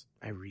wins.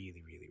 I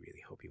really, really,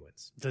 really hope he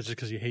wins. Is that just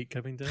because you hate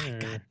Covington? Or?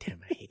 God damn,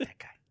 I hate that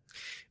guy.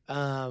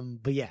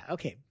 But yeah,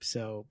 okay.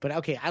 So, but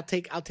okay, I'll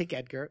take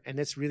Edgar, and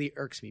this really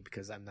irks me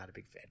because I'm not a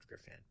big Edgar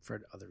fan for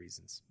other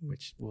reasons,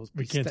 which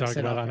we can't talk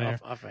about on air.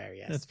 Off air,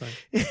 yes. That's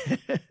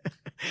fine.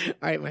 All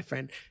right, my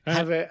friend.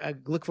 All right.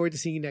 Look forward to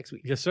seeing you next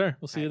week. Yes, sir.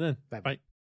 We'll see you then. Bye. Bye.